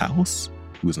person's house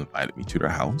who has invited me to their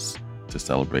house to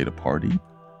celebrate a party,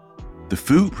 the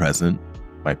food present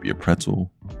might be a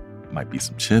pretzel, might be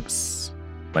some chips,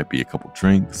 might be a couple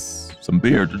drinks, some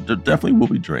beer. There definitely will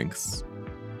be drinks.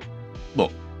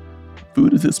 Look,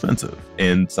 food is expensive,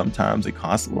 and sometimes it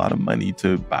costs a lot of money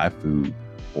to buy food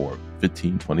for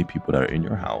 15, 20 people that are in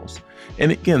your house.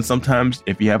 And again, sometimes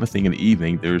if you have a thing in the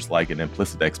evening, there's like an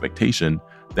implicit expectation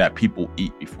that people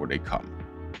eat before they come,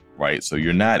 right? So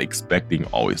you're not expecting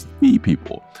always to feed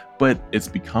people, but it's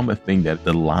become a thing that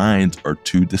the lines are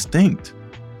too distinct,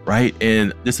 right?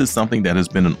 And this is something that has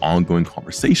been an ongoing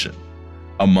conversation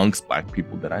amongst Black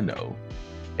people that I know,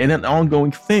 and an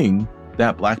ongoing thing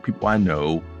that Black people I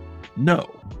know,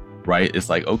 right? It's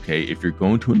like, okay, if you're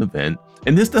going to an event,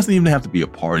 and this doesn't even have to be a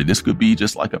party. This could be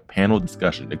just like a panel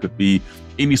discussion. It could be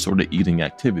any sort of eating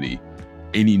activity.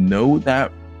 And you know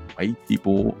that white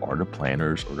people are the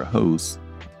planners or the hosts.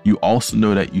 You also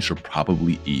know that you should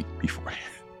probably eat beforehand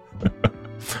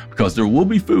because there will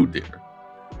be food there.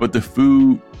 But the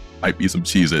food might be some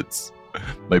Cheez-Its,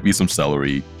 might be some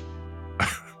celery,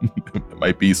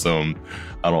 might be some,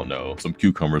 I don't know, some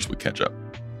cucumbers with ketchup.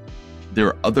 There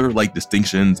are other like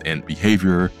distinctions and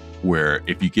behavior where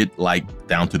if you get like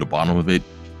down to the bottom of it,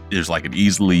 there's like an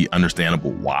easily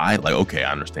understandable why. Like, okay,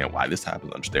 I understand why this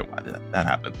happened, I understand why that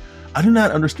happened. I do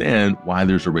not understand why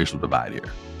there's a racial divide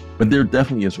here. But there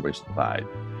definitely is a racial divide,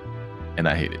 and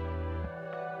I hate it.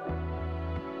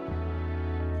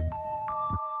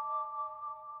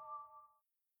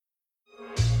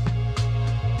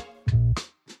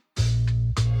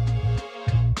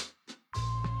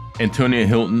 Antonia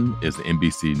Hylton is the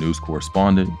NBC News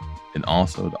correspondent and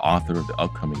also the author of the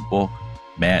upcoming book,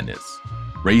 Madness,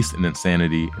 Race and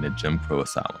Insanity in a Jim Crow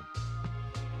Asylum.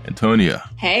 Antonia.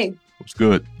 Hey. What's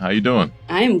good? How you doing?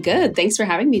 I am good. Thanks for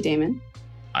having me, Damon.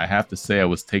 I have to say I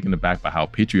was taken aback by how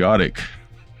patriotic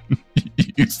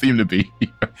you seem to be.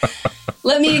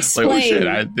 Let me explain. Like, oh shit,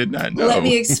 I did not know. Let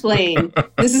me explain.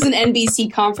 This is an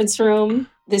NBC conference room.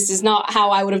 This is not how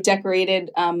I would have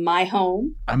decorated my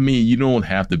home. I mean, you don't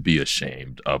have to be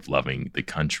ashamed of loving the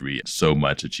country so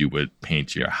much that you would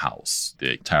paint your house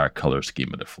the entire color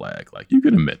scheme of the flag. Like, you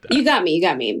can admit that. You got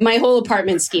me. My whole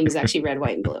apartment scheme is actually red,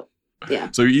 white, and blue. Yeah.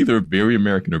 So you're either very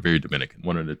American or very Dominican,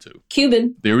 one of the two.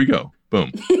 Cuban. There we go.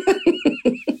 Boom.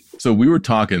 So we were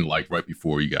talking like right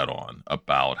before you got on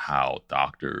about how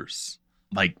doctors,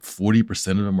 like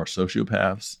 40% of them are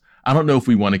sociopaths. I don't know if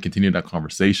we want to continue that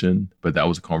conversation, but that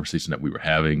was a conversation that we were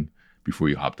having before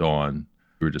you hopped on.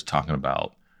 We were just talking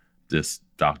about this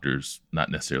doctors not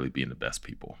necessarily being the best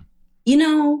people. You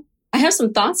know, I have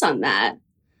some thoughts on that.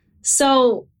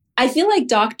 So I feel like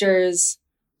doctors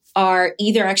are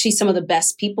either actually some of the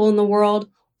best people in the world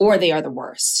or they are the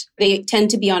worst. They tend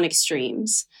to be on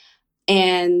extremes.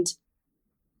 And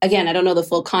again, I don't know the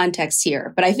full context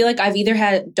here, but I feel like I've either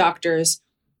had doctors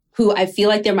who I feel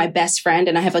like they're my best friend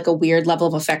and I have like a weird level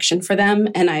of affection for them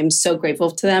and I'm so grateful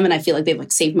to them and I feel like they've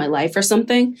like saved my life or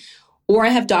something. Or I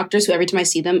have doctors who every time I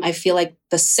see them, I feel like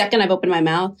the second I've opened my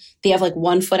mouth, they have like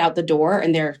one foot out the door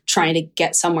and they're trying to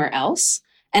get somewhere else.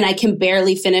 And I can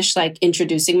barely finish like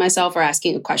introducing myself or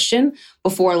asking a question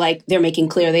before like they're making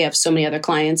clear they have so many other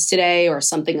clients today or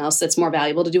something else that's more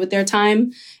valuable to do with their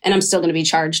time. And I'm still going to be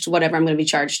charged whatever I'm going to be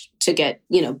charged to get,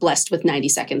 blessed with 90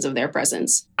 seconds of their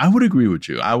presence. I would agree with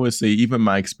you. I would say even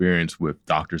my experience with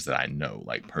doctors that I know,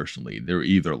 like personally, they're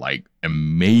either like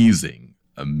amazing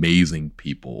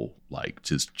people, like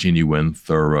just genuine,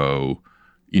 thorough,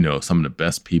 some of the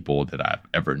best people that I've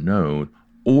ever known,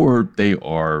 or they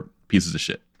are pieces of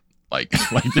shit. Like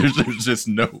there's just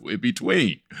no in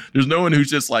between. There's no one who's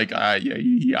just like, yeah,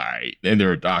 all right. And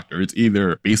they're a doctor. It's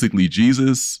either basically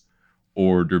Jesus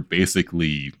or they're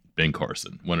basically Ben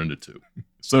Carson, one of the two.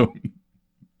 So,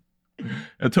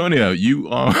 Antonia, you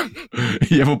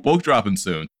have a book dropping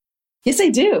soon. Yes, I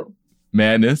do.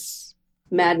 Madness.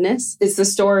 It's the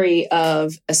story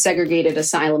of a segregated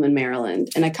asylum in Maryland.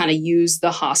 And I kind of use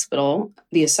the hospital,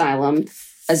 the asylum,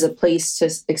 as a place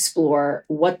to explore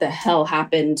what the hell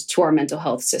happened to our mental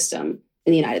health system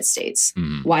in the United States.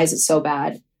 Mm. Why is it so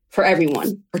bad for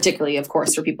everyone, particularly, of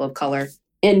course, for people of color?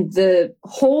 And the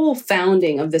whole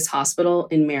founding of this hospital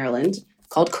in Maryland,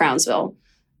 called Crownsville,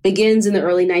 begins in the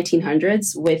early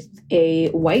 1900s with a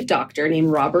white doctor named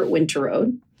Robert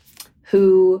Winterode,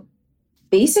 who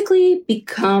basically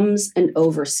becomes an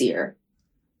overseer.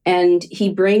 And he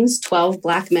brings 12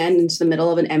 Black men into the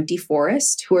middle of an empty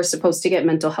forest who are supposed to get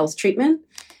mental health treatment.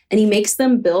 And he makes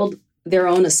them build their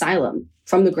own asylum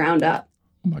from the ground up.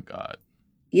 Oh, my God.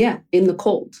 Yeah, in the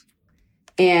cold.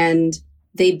 And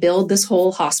they build this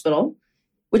whole hospital,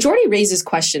 which already raises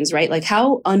questions, right? Like,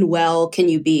 how unwell can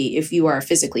you be if you are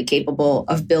physically capable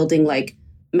of building like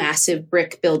massive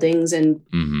brick buildings and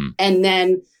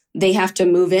then they have to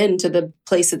move into the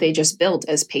place that they just built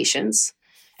as patients.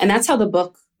 And that's how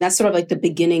that's sort of like the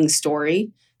beginning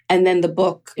story. And then the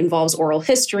book involves oral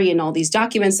history and all these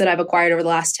documents that I've acquired over the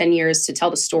last 10 years to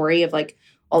tell the story of like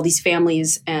all these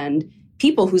families and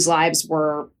people whose lives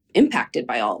were impacted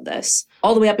by all of this,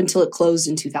 all the way up until it closed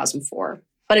in 2004.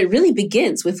 But it really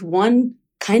begins with one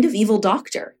kind of evil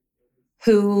doctor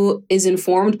who is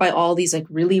informed by all these like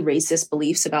really racist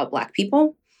beliefs about Black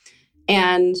people.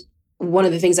 And one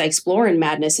of the things I explore in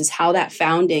Madness is how that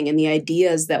founding and the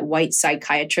ideas that white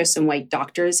psychiatrists and white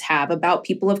doctors have about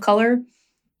people of color,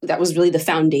 that was really the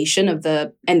foundation of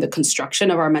the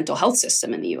construction of our mental health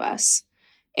system in the US.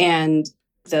 And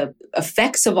the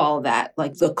effects of all of that,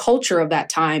 like the culture of that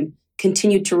time,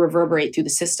 continued to reverberate through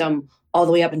the system all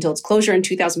the way up until its closure in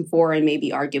 2004 and maybe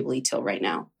arguably till right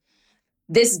now.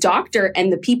 This doctor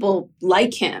and the people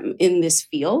like him in this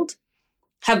field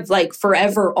have like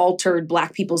forever altered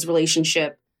Black people's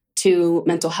relationship to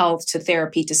mental health, to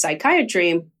therapy, to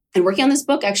psychiatry. And working on this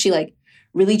book actually like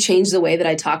really changed the way that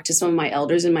I talk to some of my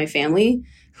elders in my family,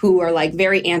 who are like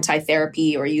very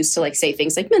anti-therapy or used to like say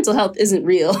things like mental health isn't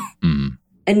real.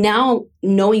 And now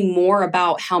knowing more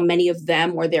about how many of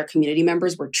them or their community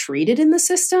members were treated in the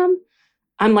system,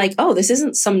 I'm like, oh, this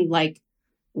isn't some like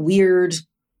weird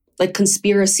like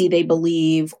conspiracy they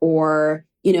believe, or,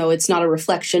 you know, it's not a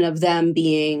reflection of them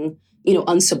being, you know,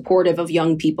 unsupportive of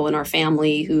young people in our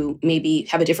family who maybe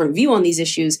have a different view on these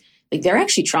issues. Like they're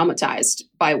actually traumatized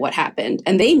by what happened,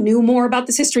 and they knew more about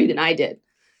this history than I did.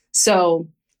 So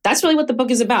that's really what the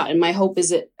book is about. And my hope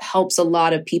is it helps a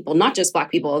lot of people, not just Black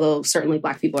people, although certainly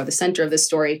Black people are the center of this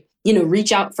story, you know,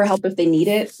 reach out for help if they need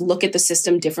it, look at the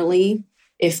system differently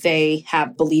if they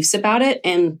have beliefs about it,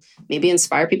 and maybe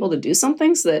inspire people to do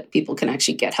something so that people can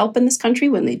actually get help in this country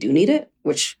when they do need it,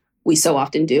 which we so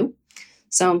often do.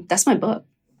 So that's my book.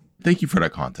 Thank you for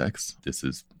that context. This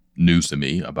is news to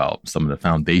me about some of the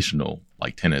foundational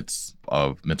like tenets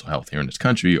of mental health here in this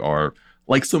country are,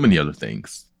 like so many other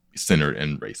things, centered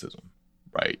in racism,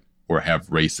 right? Or have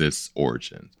racist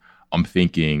origins. I'm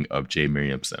thinking of J.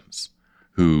 Miriam Sims,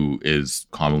 who is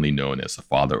commonly known as the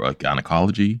father of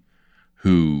gynecology,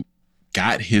 who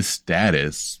got his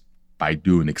status by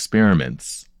doing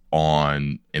experiments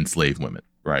on enslaved women,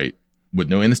 right? With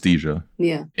no anesthesia.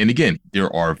 Yeah. And again,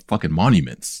 there are fucking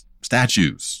monuments,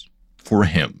 statues for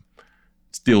him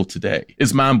still today.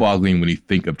 It's mind-boggling when you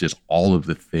think of just all of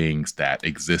the things that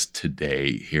exist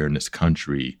today here in this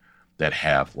country that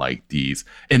have like these,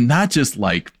 and not just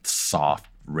like soft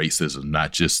racism,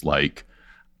 not just like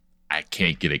I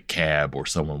can't get a cab or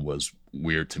someone was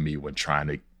weird to me when trying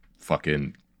to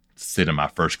fucking sit in my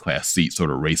first class seat sort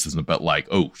of racism, but like,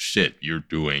 oh shit, you're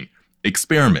doing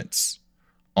experiments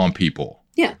on people.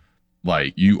 Yeah.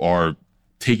 Like you are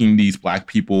taking these Black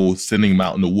people, sending them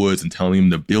out in the woods and telling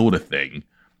them to build a thing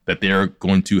that they're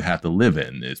going to have to live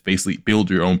in. It's basically build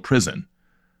your own prison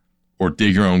or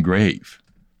dig your own grave,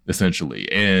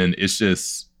 essentially. And it's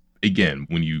just, again,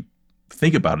 when you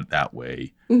think about it that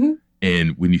way,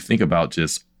 and when you think about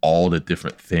just all the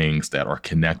different things that are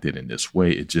connected in this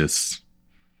way, it's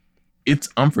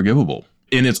unforgivable.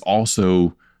 And it's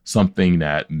also something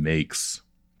that makes,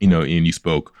 you know, and you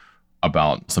spoke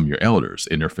about some of your elders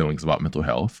and their feelings about mental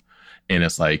health. And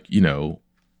it's like, you know,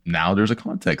 now there's a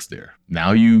context there.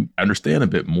 Now you understand a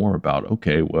bit more about,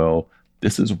 okay, well,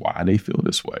 this is why they feel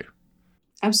this way.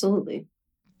 Absolutely.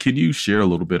 Can you share a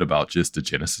little bit about just the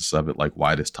genesis of it? Like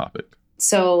why this topic?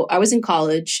 So I was in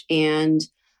college and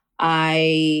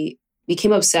I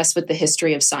became obsessed with the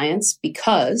history of science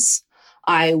because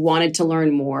I wanted to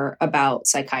learn more about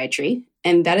psychiatry.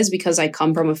 And that is because I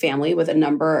come from a family with a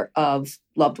number of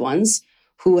loved ones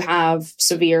who have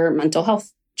severe mental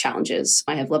health challenges.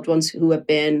 I have loved ones who have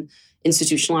been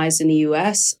institutionalized in the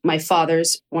US. My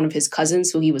father's, one of his cousins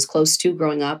who he was close to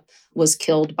growing up, was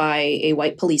killed by a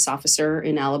white police officer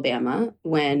in Alabama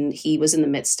when he was in the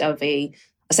midst of a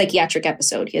psychiatric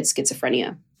episode. He had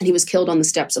schizophrenia. And he was killed on the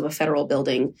steps of a federal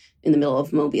building in the middle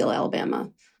of Mobile, Alabama.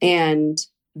 And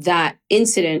that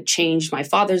incident changed my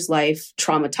father's life,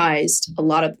 traumatized a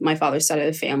lot of my father's side of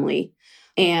the family.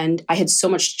 And I had so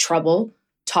much trouble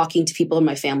talking to people in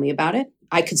my family about it.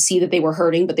 I could see that they were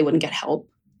hurting, but they wouldn't get help.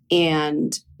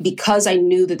 And because I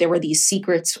knew that there were these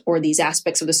secrets or these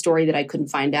aspects of the story that I couldn't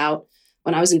find out,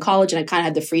 when I was in college and I kind of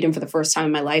had the freedom for the first time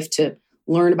in my life to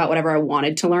learn about whatever I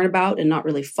wanted to learn about and not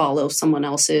really follow someone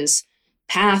else's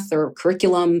path or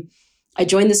curriculum, I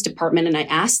joined this department and I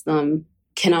asked them,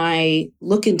 can I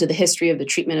look into the history of the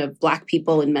treatment of Black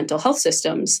people in mental health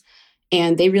systems?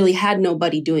 And they really had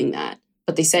nobody doing that.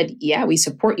 But they said, yeah, we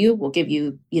support you. We'll give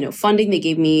you, funding. They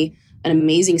gave me an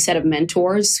amazing set of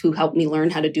mentors who helped me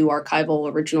learn how to do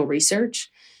archival original research.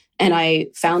 And I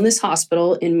found this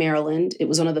hospital in Maryland. It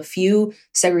was one of the few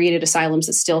segregated asylums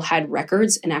that still had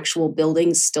records and actual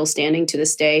buildings still standing to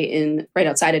this day right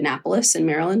outside Annapolis in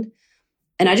Maryland.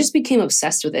 And I just became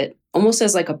obsessed with it, almost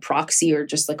as like a proxy or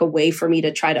just like a way for me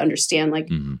to try to understand,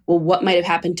 well, what might have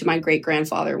happened to my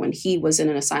great-grandfather when he was in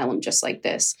an asylum just like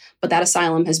this. But that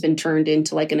asylum has been turned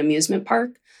into like an amusement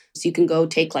park. So you can go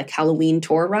take like Halloween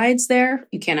tour rides there.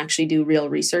 You can't actually do real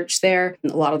research there.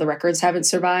 And a lot of the records haven't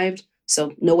survived.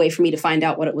 So no way for me to find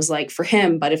out what it was like for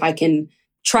him. But if I can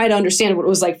try to understand what it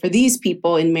was like for these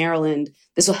people in Maryland,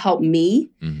 this will help me.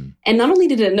 And not only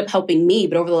did it end up helping me,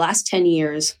 but over the last 10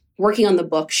 years, working on the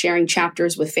book, sharing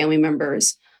chapters with family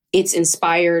members, it's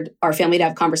inspired our family to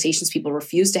have conversations people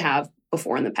refused to have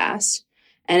before in the past.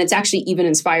 And it's actually even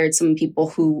inspired some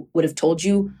people who would have told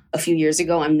you a few years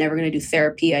ago, I'm never going to do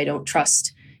therapy. I don't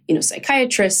trust,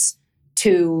 psychiatrists,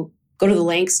 to go to the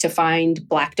lengths to find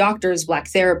Black doctors, Black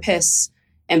therapists,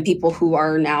 and people who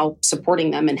are now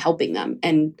supporting them and helping them.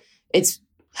 And it's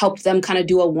helped them kind of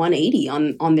do a 180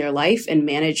 on their life and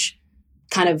manage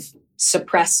kind of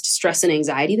suppressed stress and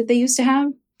anxiety that they used to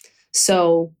have.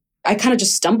 So I kind of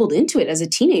just stumbled into it as a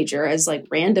teenager, as like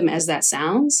random as that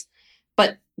sounds.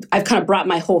 But I've kind of brought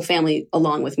my whole family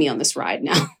along with me on this ride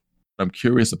now. I'm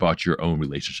curious about your own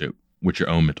relationship with your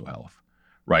own mental health,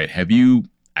 right? Have you,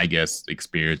 I guess,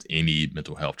 experienced any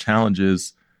mental health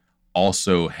challenges?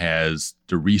 Also, has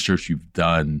the research you've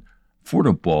done for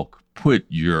the book put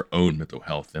your own mental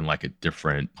health in like a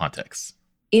different context?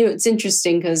 You know, it's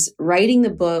interesting because writing the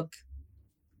book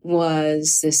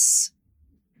was this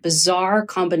bizarre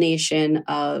combination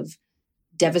of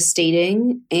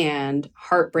devastating and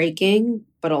heartbreaking,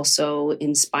 but also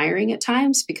inspiring at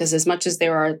times, because as much as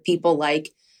there are people like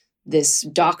this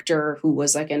doctor who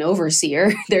was like an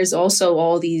overseer, there's also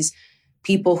all these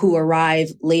people who arrive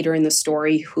later in the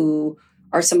story who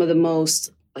are some of the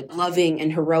most like loving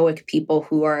and heroic people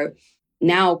who are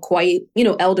now quite,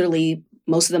 elderly,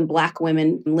 most of them Black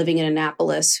women living in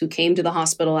Annapolis who came to the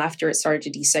hospital after it started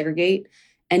to desegregate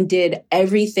and did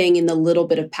everything in the little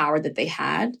bit of power that they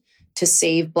had to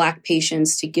save Black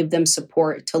patients, to give them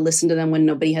support, to listen to them when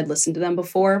nobody had listened to them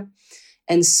before.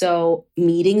 And so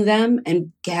meeting them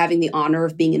and having the honor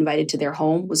of being invited to their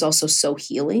home was also so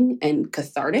healing and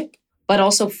cathartic, but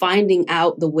also finding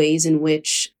out the ways in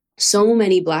which so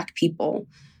many Black people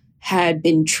had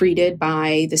been treated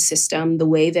by the system, the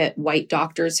way that white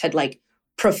doctors had like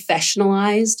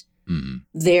professionalized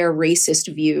their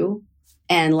racist view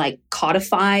and like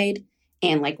codified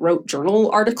and like wrote journal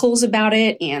articles about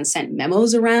it and sent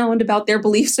memos around about their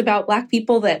beliefs about Black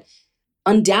people that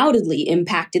undoubtedly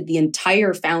impacted the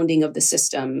entire founding of the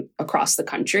system across the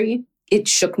country. It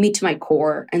shook me to my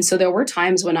core. And so there were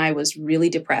times when I was really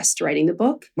depressed writing the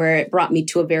book, where it brought me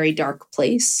to a very dark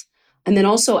place. And then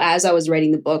also as I was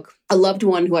writing the book, a loved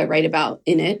one who I write about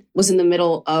in it was in the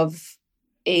middle of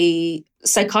a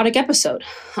psychotic episode.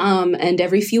 And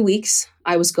every few weeks,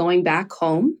 I was going back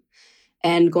home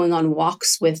and going on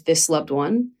walks with this loved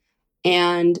one.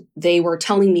 And they were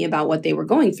telling me about what they were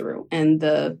going through and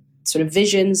the sort of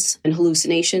visions and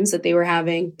hallucinations that they were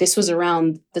having. This was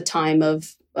around the time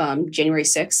of January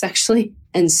 6th, actually.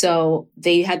 And so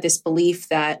they had this belief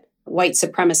that white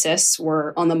supremacists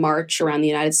were on the march around the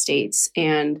United States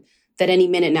and that any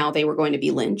minute now they were going to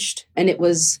be lynched. And it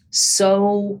was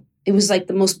like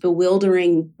the most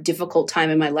bewildering, difficult time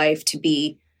in my life to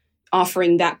be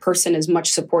offering that person as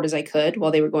much support as I could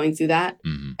while they were going through that.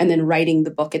 And then writing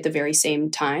the book at the very same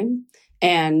time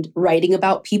and writing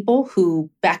about people who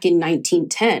back in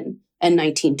 1910 and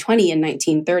 1920 and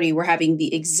 1930 were having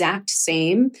the exact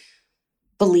same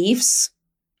beliefs.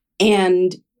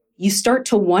 And you start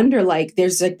to wonder, like,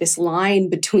 there's like this line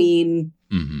between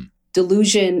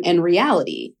delusion and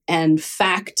reality and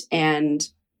fact and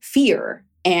fear.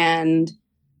 And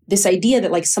this idea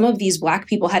that like some of these Black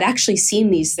people had actually seen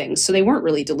these things. So they weren't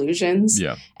really delusions.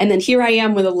 Yeah. And then here I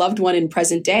am with a loved one in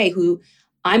present day who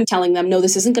I'm telling them, no,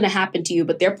 this isn't going to happen to you.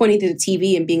 But they're pointing to the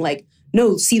TV and being like,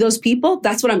 no, see those people?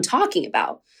 That's what I'm talking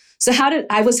about. So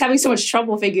I was having so much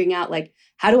trouble figuring out, like,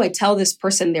 how do I tell this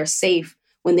person they're safe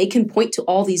when they can point to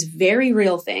all these very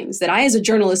real things that I as a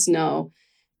journalist know?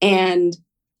 And,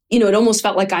 it almost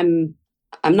felt like I'm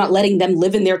not letting them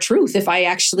live in their truth if I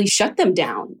actually shut them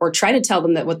down or try to tell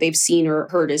them that what they've seen or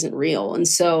heard isn't real. And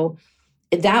so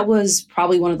that was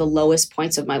probably one of the lowest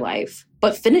points of my life.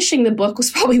 But finishing the book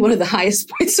was probably one of the highest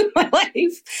points of my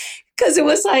life because it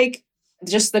was like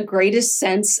just the greatest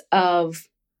sense of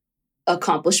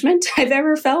accomplishment I've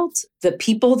ever felt. The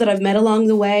people that I've met along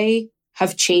the way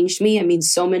have changed me. I mean,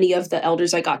 so many of the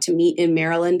elders I got to meet in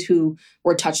Maryland who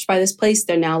were touched by this place,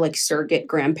 they're now like surrogate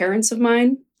grandparents of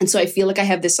mine. And so I feel like I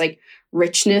have this like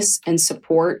richness and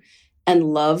support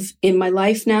and love in my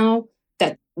life now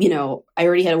that, I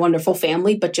already had a wonderful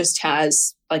family, but just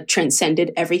has like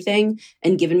transcended everything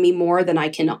and given me more than I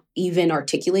can even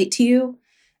articulate to you.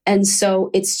 And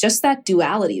so it's just that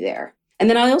duality there. And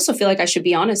then I also feel like I should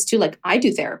be honest too, like I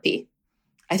do therapy.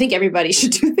 I think everybody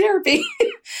should do therapy.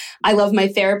 I love my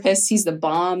therapist. He's the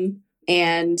bomb.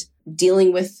 And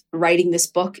dealing with writing this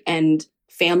book and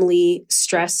family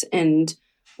stress and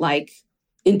like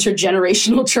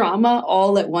intergenerational trauma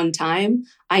all at one time,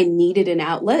 I needed an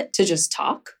outlet to just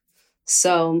talk.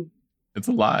 So it's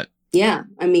a lot. Yeah.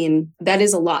 I mean, that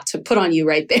is a lot to put on you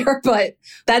right there, but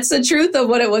that's the truth of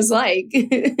what it was like.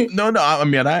 No, I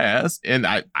mean, I asked and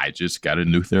I just got a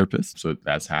new therapist. So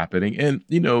that's happening. And,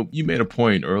 you made a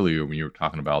point earlier when you were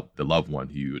talking about the loved one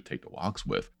who you would take the walks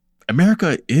with.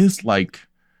 America is like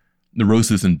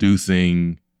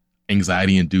neurosis-inducing,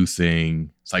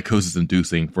 anxiety-inducing,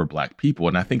 psychosis-inducing for Black people.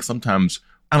 And I think sometimes,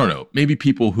 I don't know, maybe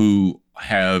people who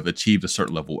have achieved a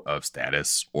certain level of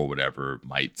status or whatever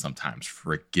might sometimes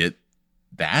forget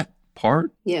that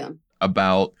part. Yeah.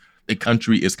 About a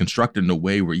country is constructed in a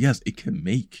way where, yes, it can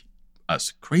make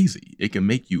us crazy. It can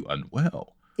make you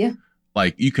unwell. Yeah.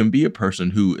 Like, you can be a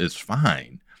person who is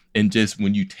fine. And just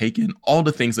when you take in all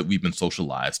the things that we've been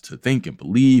socialized to think and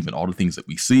believe and all the things that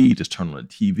we see, just turn on the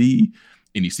TV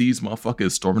and you see these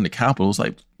motherfuckers storming the Capitol, it's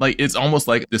like it's almost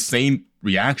like the same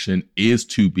reaction is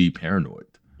to be paranoid.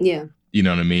 Yeah. You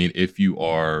know what I mean? If you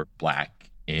are Black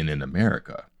and in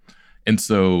America. And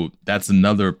so that's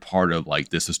another part of like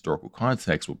this historical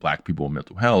context with Black people and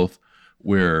mental health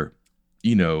where,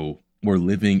 you know, we're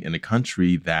living in a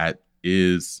country that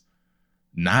is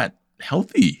not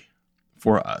healthy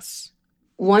for us.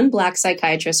 One Black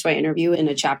psychiatrist who I interview in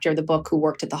a chapter of the book who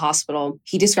worked at the hospital,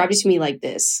 he described it to me like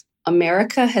this.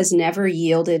 America has never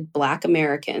yielded Black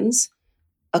Americans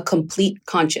a complete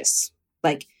conscience.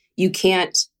 Like, you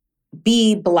can't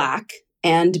be Black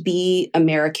and be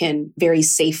American very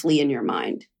safely in your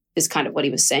mind, is kind of what he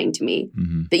was saying to me.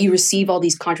 Mm-hmm. That you receive all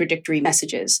these contradictory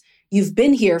messages. You've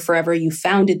been here forever. You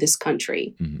founded this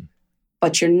country,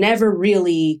 but you're never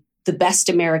really the best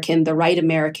American, the right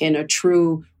American, a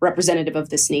true representative of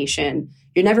this nation.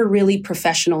 You're never really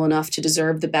professional enough to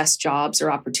deserve the best jobs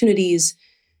or opportunities.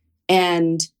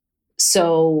 And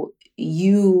so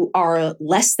you are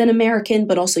less than American,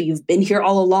 but also you've been here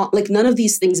all along. Like, none of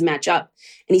these things match up.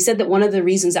 And he said that one of the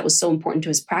reasons that was so important to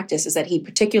his practice is that he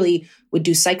particularly would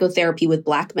do psychotherapy with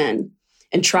Black men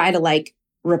and try to like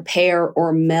repair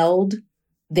or meld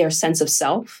their sense of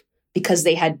self, because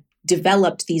they had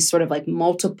developed these sort of like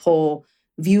multiple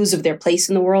views of their place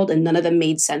in the world and none of them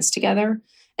made sense together.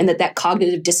 And that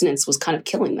cognitive dissonance was kind of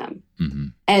killing them. Mm-hmm.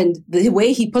 And the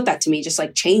way he put that to me just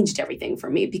like changed everything for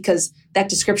me, because that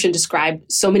description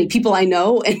described so many people I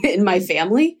know in my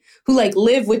family who like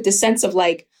live with this sense of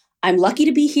like, I'm lucky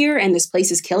to be here and this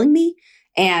place is killing me.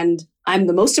 And I'm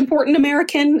the most important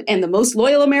American and the most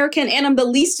loyal American, and I'm the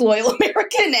least loyal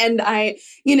American. And I,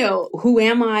 you know, who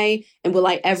am I? And will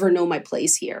I ever know my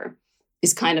place here?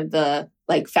 Is kind of the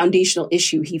like foundational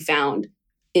issue he found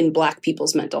in Black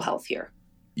people's mental health here.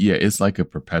 Yeah, it's like a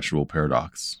perpetual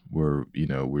paradox where, you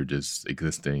know, we're just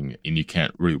existing and you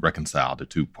can't really reconcile the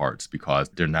two parts because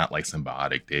they're not like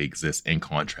symbiotic. They exist in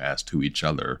contrast to each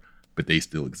other, but they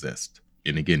still exist.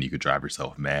 And again, you could drive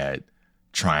yourself mad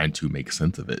trying to make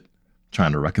sense of it,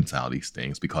 trying to reconcile these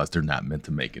things because they're not meant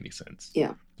to make any sense.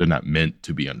 Yeah. They're not meant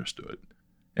to be understood.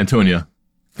 Antonia,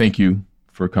 thank you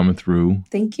for coming through.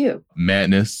 Thank you.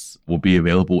 Madness will be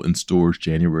available in stores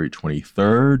January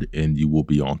 23rd, and you will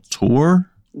be on tour.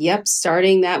 Yep,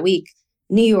 starting that week.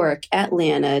 New York,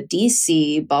 Atlanta,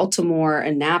 DC, Baltimore,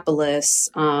 Annapolis,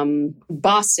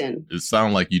 Boston. It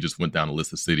sounded like you just went down a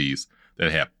list of cities that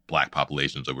have Black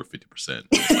populations over 50%.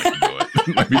 Like, you know,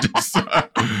 let me just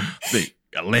think.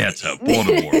 Atlanta,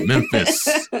 Baltimore,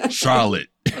 Memphis, Charlotte,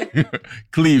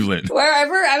 Cleveland.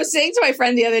 Wherever, I was saying to my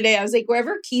friend the other day, I was like,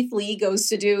 wherever Keith Lee goes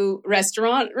to do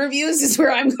restaurant reviews is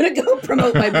where I'm going to go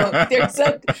promote my book.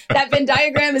 That Venn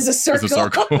diagram is a circle. It's a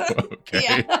circle. Okay.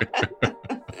 Yeah.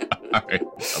 All right.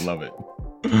 I love it.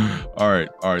 All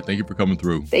right. Thank you for coming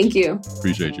through. Thank you.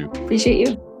 Appreciate you. Appreciate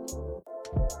you.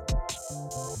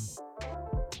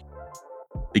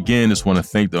 Again, just want to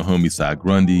thank the homie Saida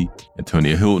Grundy,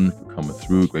 Antonia Hylton for coming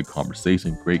through. Great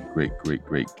conversation. Great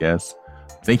guests.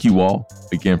 Thank you all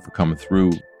again for coming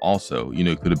through. Also, you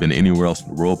know, it could have been anywhere else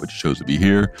in the world, but you chose to be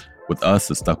here with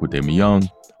us at Stuck with Damon Young.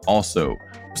 Also,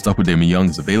 Stuck with Damon Young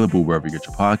is available wherever you get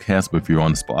your podcasts, but if you're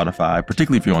on Spotify,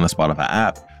 particularly if you're on the Spotify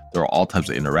app, there are all types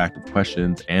of interactive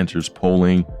questions, answers,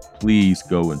 polling. Please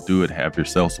go and do it. Have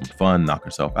yourself some fun. Knock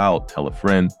yourself out. Tell a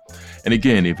friend. And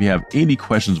again, if you have any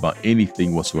questions about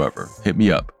anything whatsoever, hit me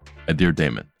up at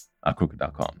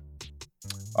deardamon@crooked.com.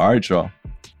 All right, y'all.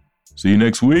 See you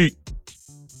next week.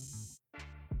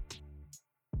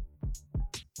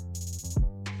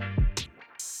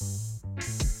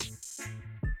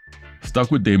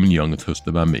 Stuck with Damon Young is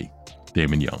hosted by me,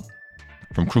 Damon Young.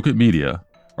 From Crooked Media,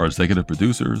 our executive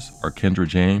producers are Kendra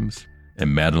James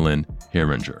and Madeline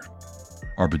Herringer.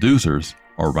 Our producers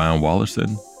are Ryan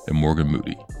Wallerson and Morgan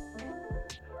Moody.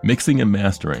 Mixing and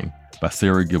mastering by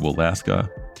Sarah Gibble-Laska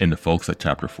and the folks at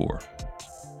Chapter 4.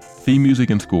 Theme music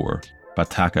and score by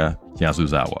Taka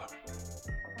Yasuzawa.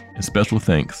 And special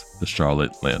thanks to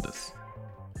Charlotte Landis.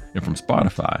 And from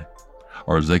Spotify,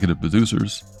 our executive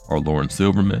producers are Lauren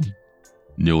Silverman,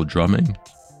 Neil Drumming,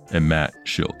 and Matt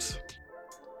Schultz.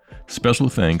 Special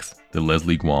thanks to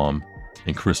Leslie Guam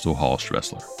and Crystal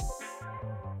Hall-Stressler.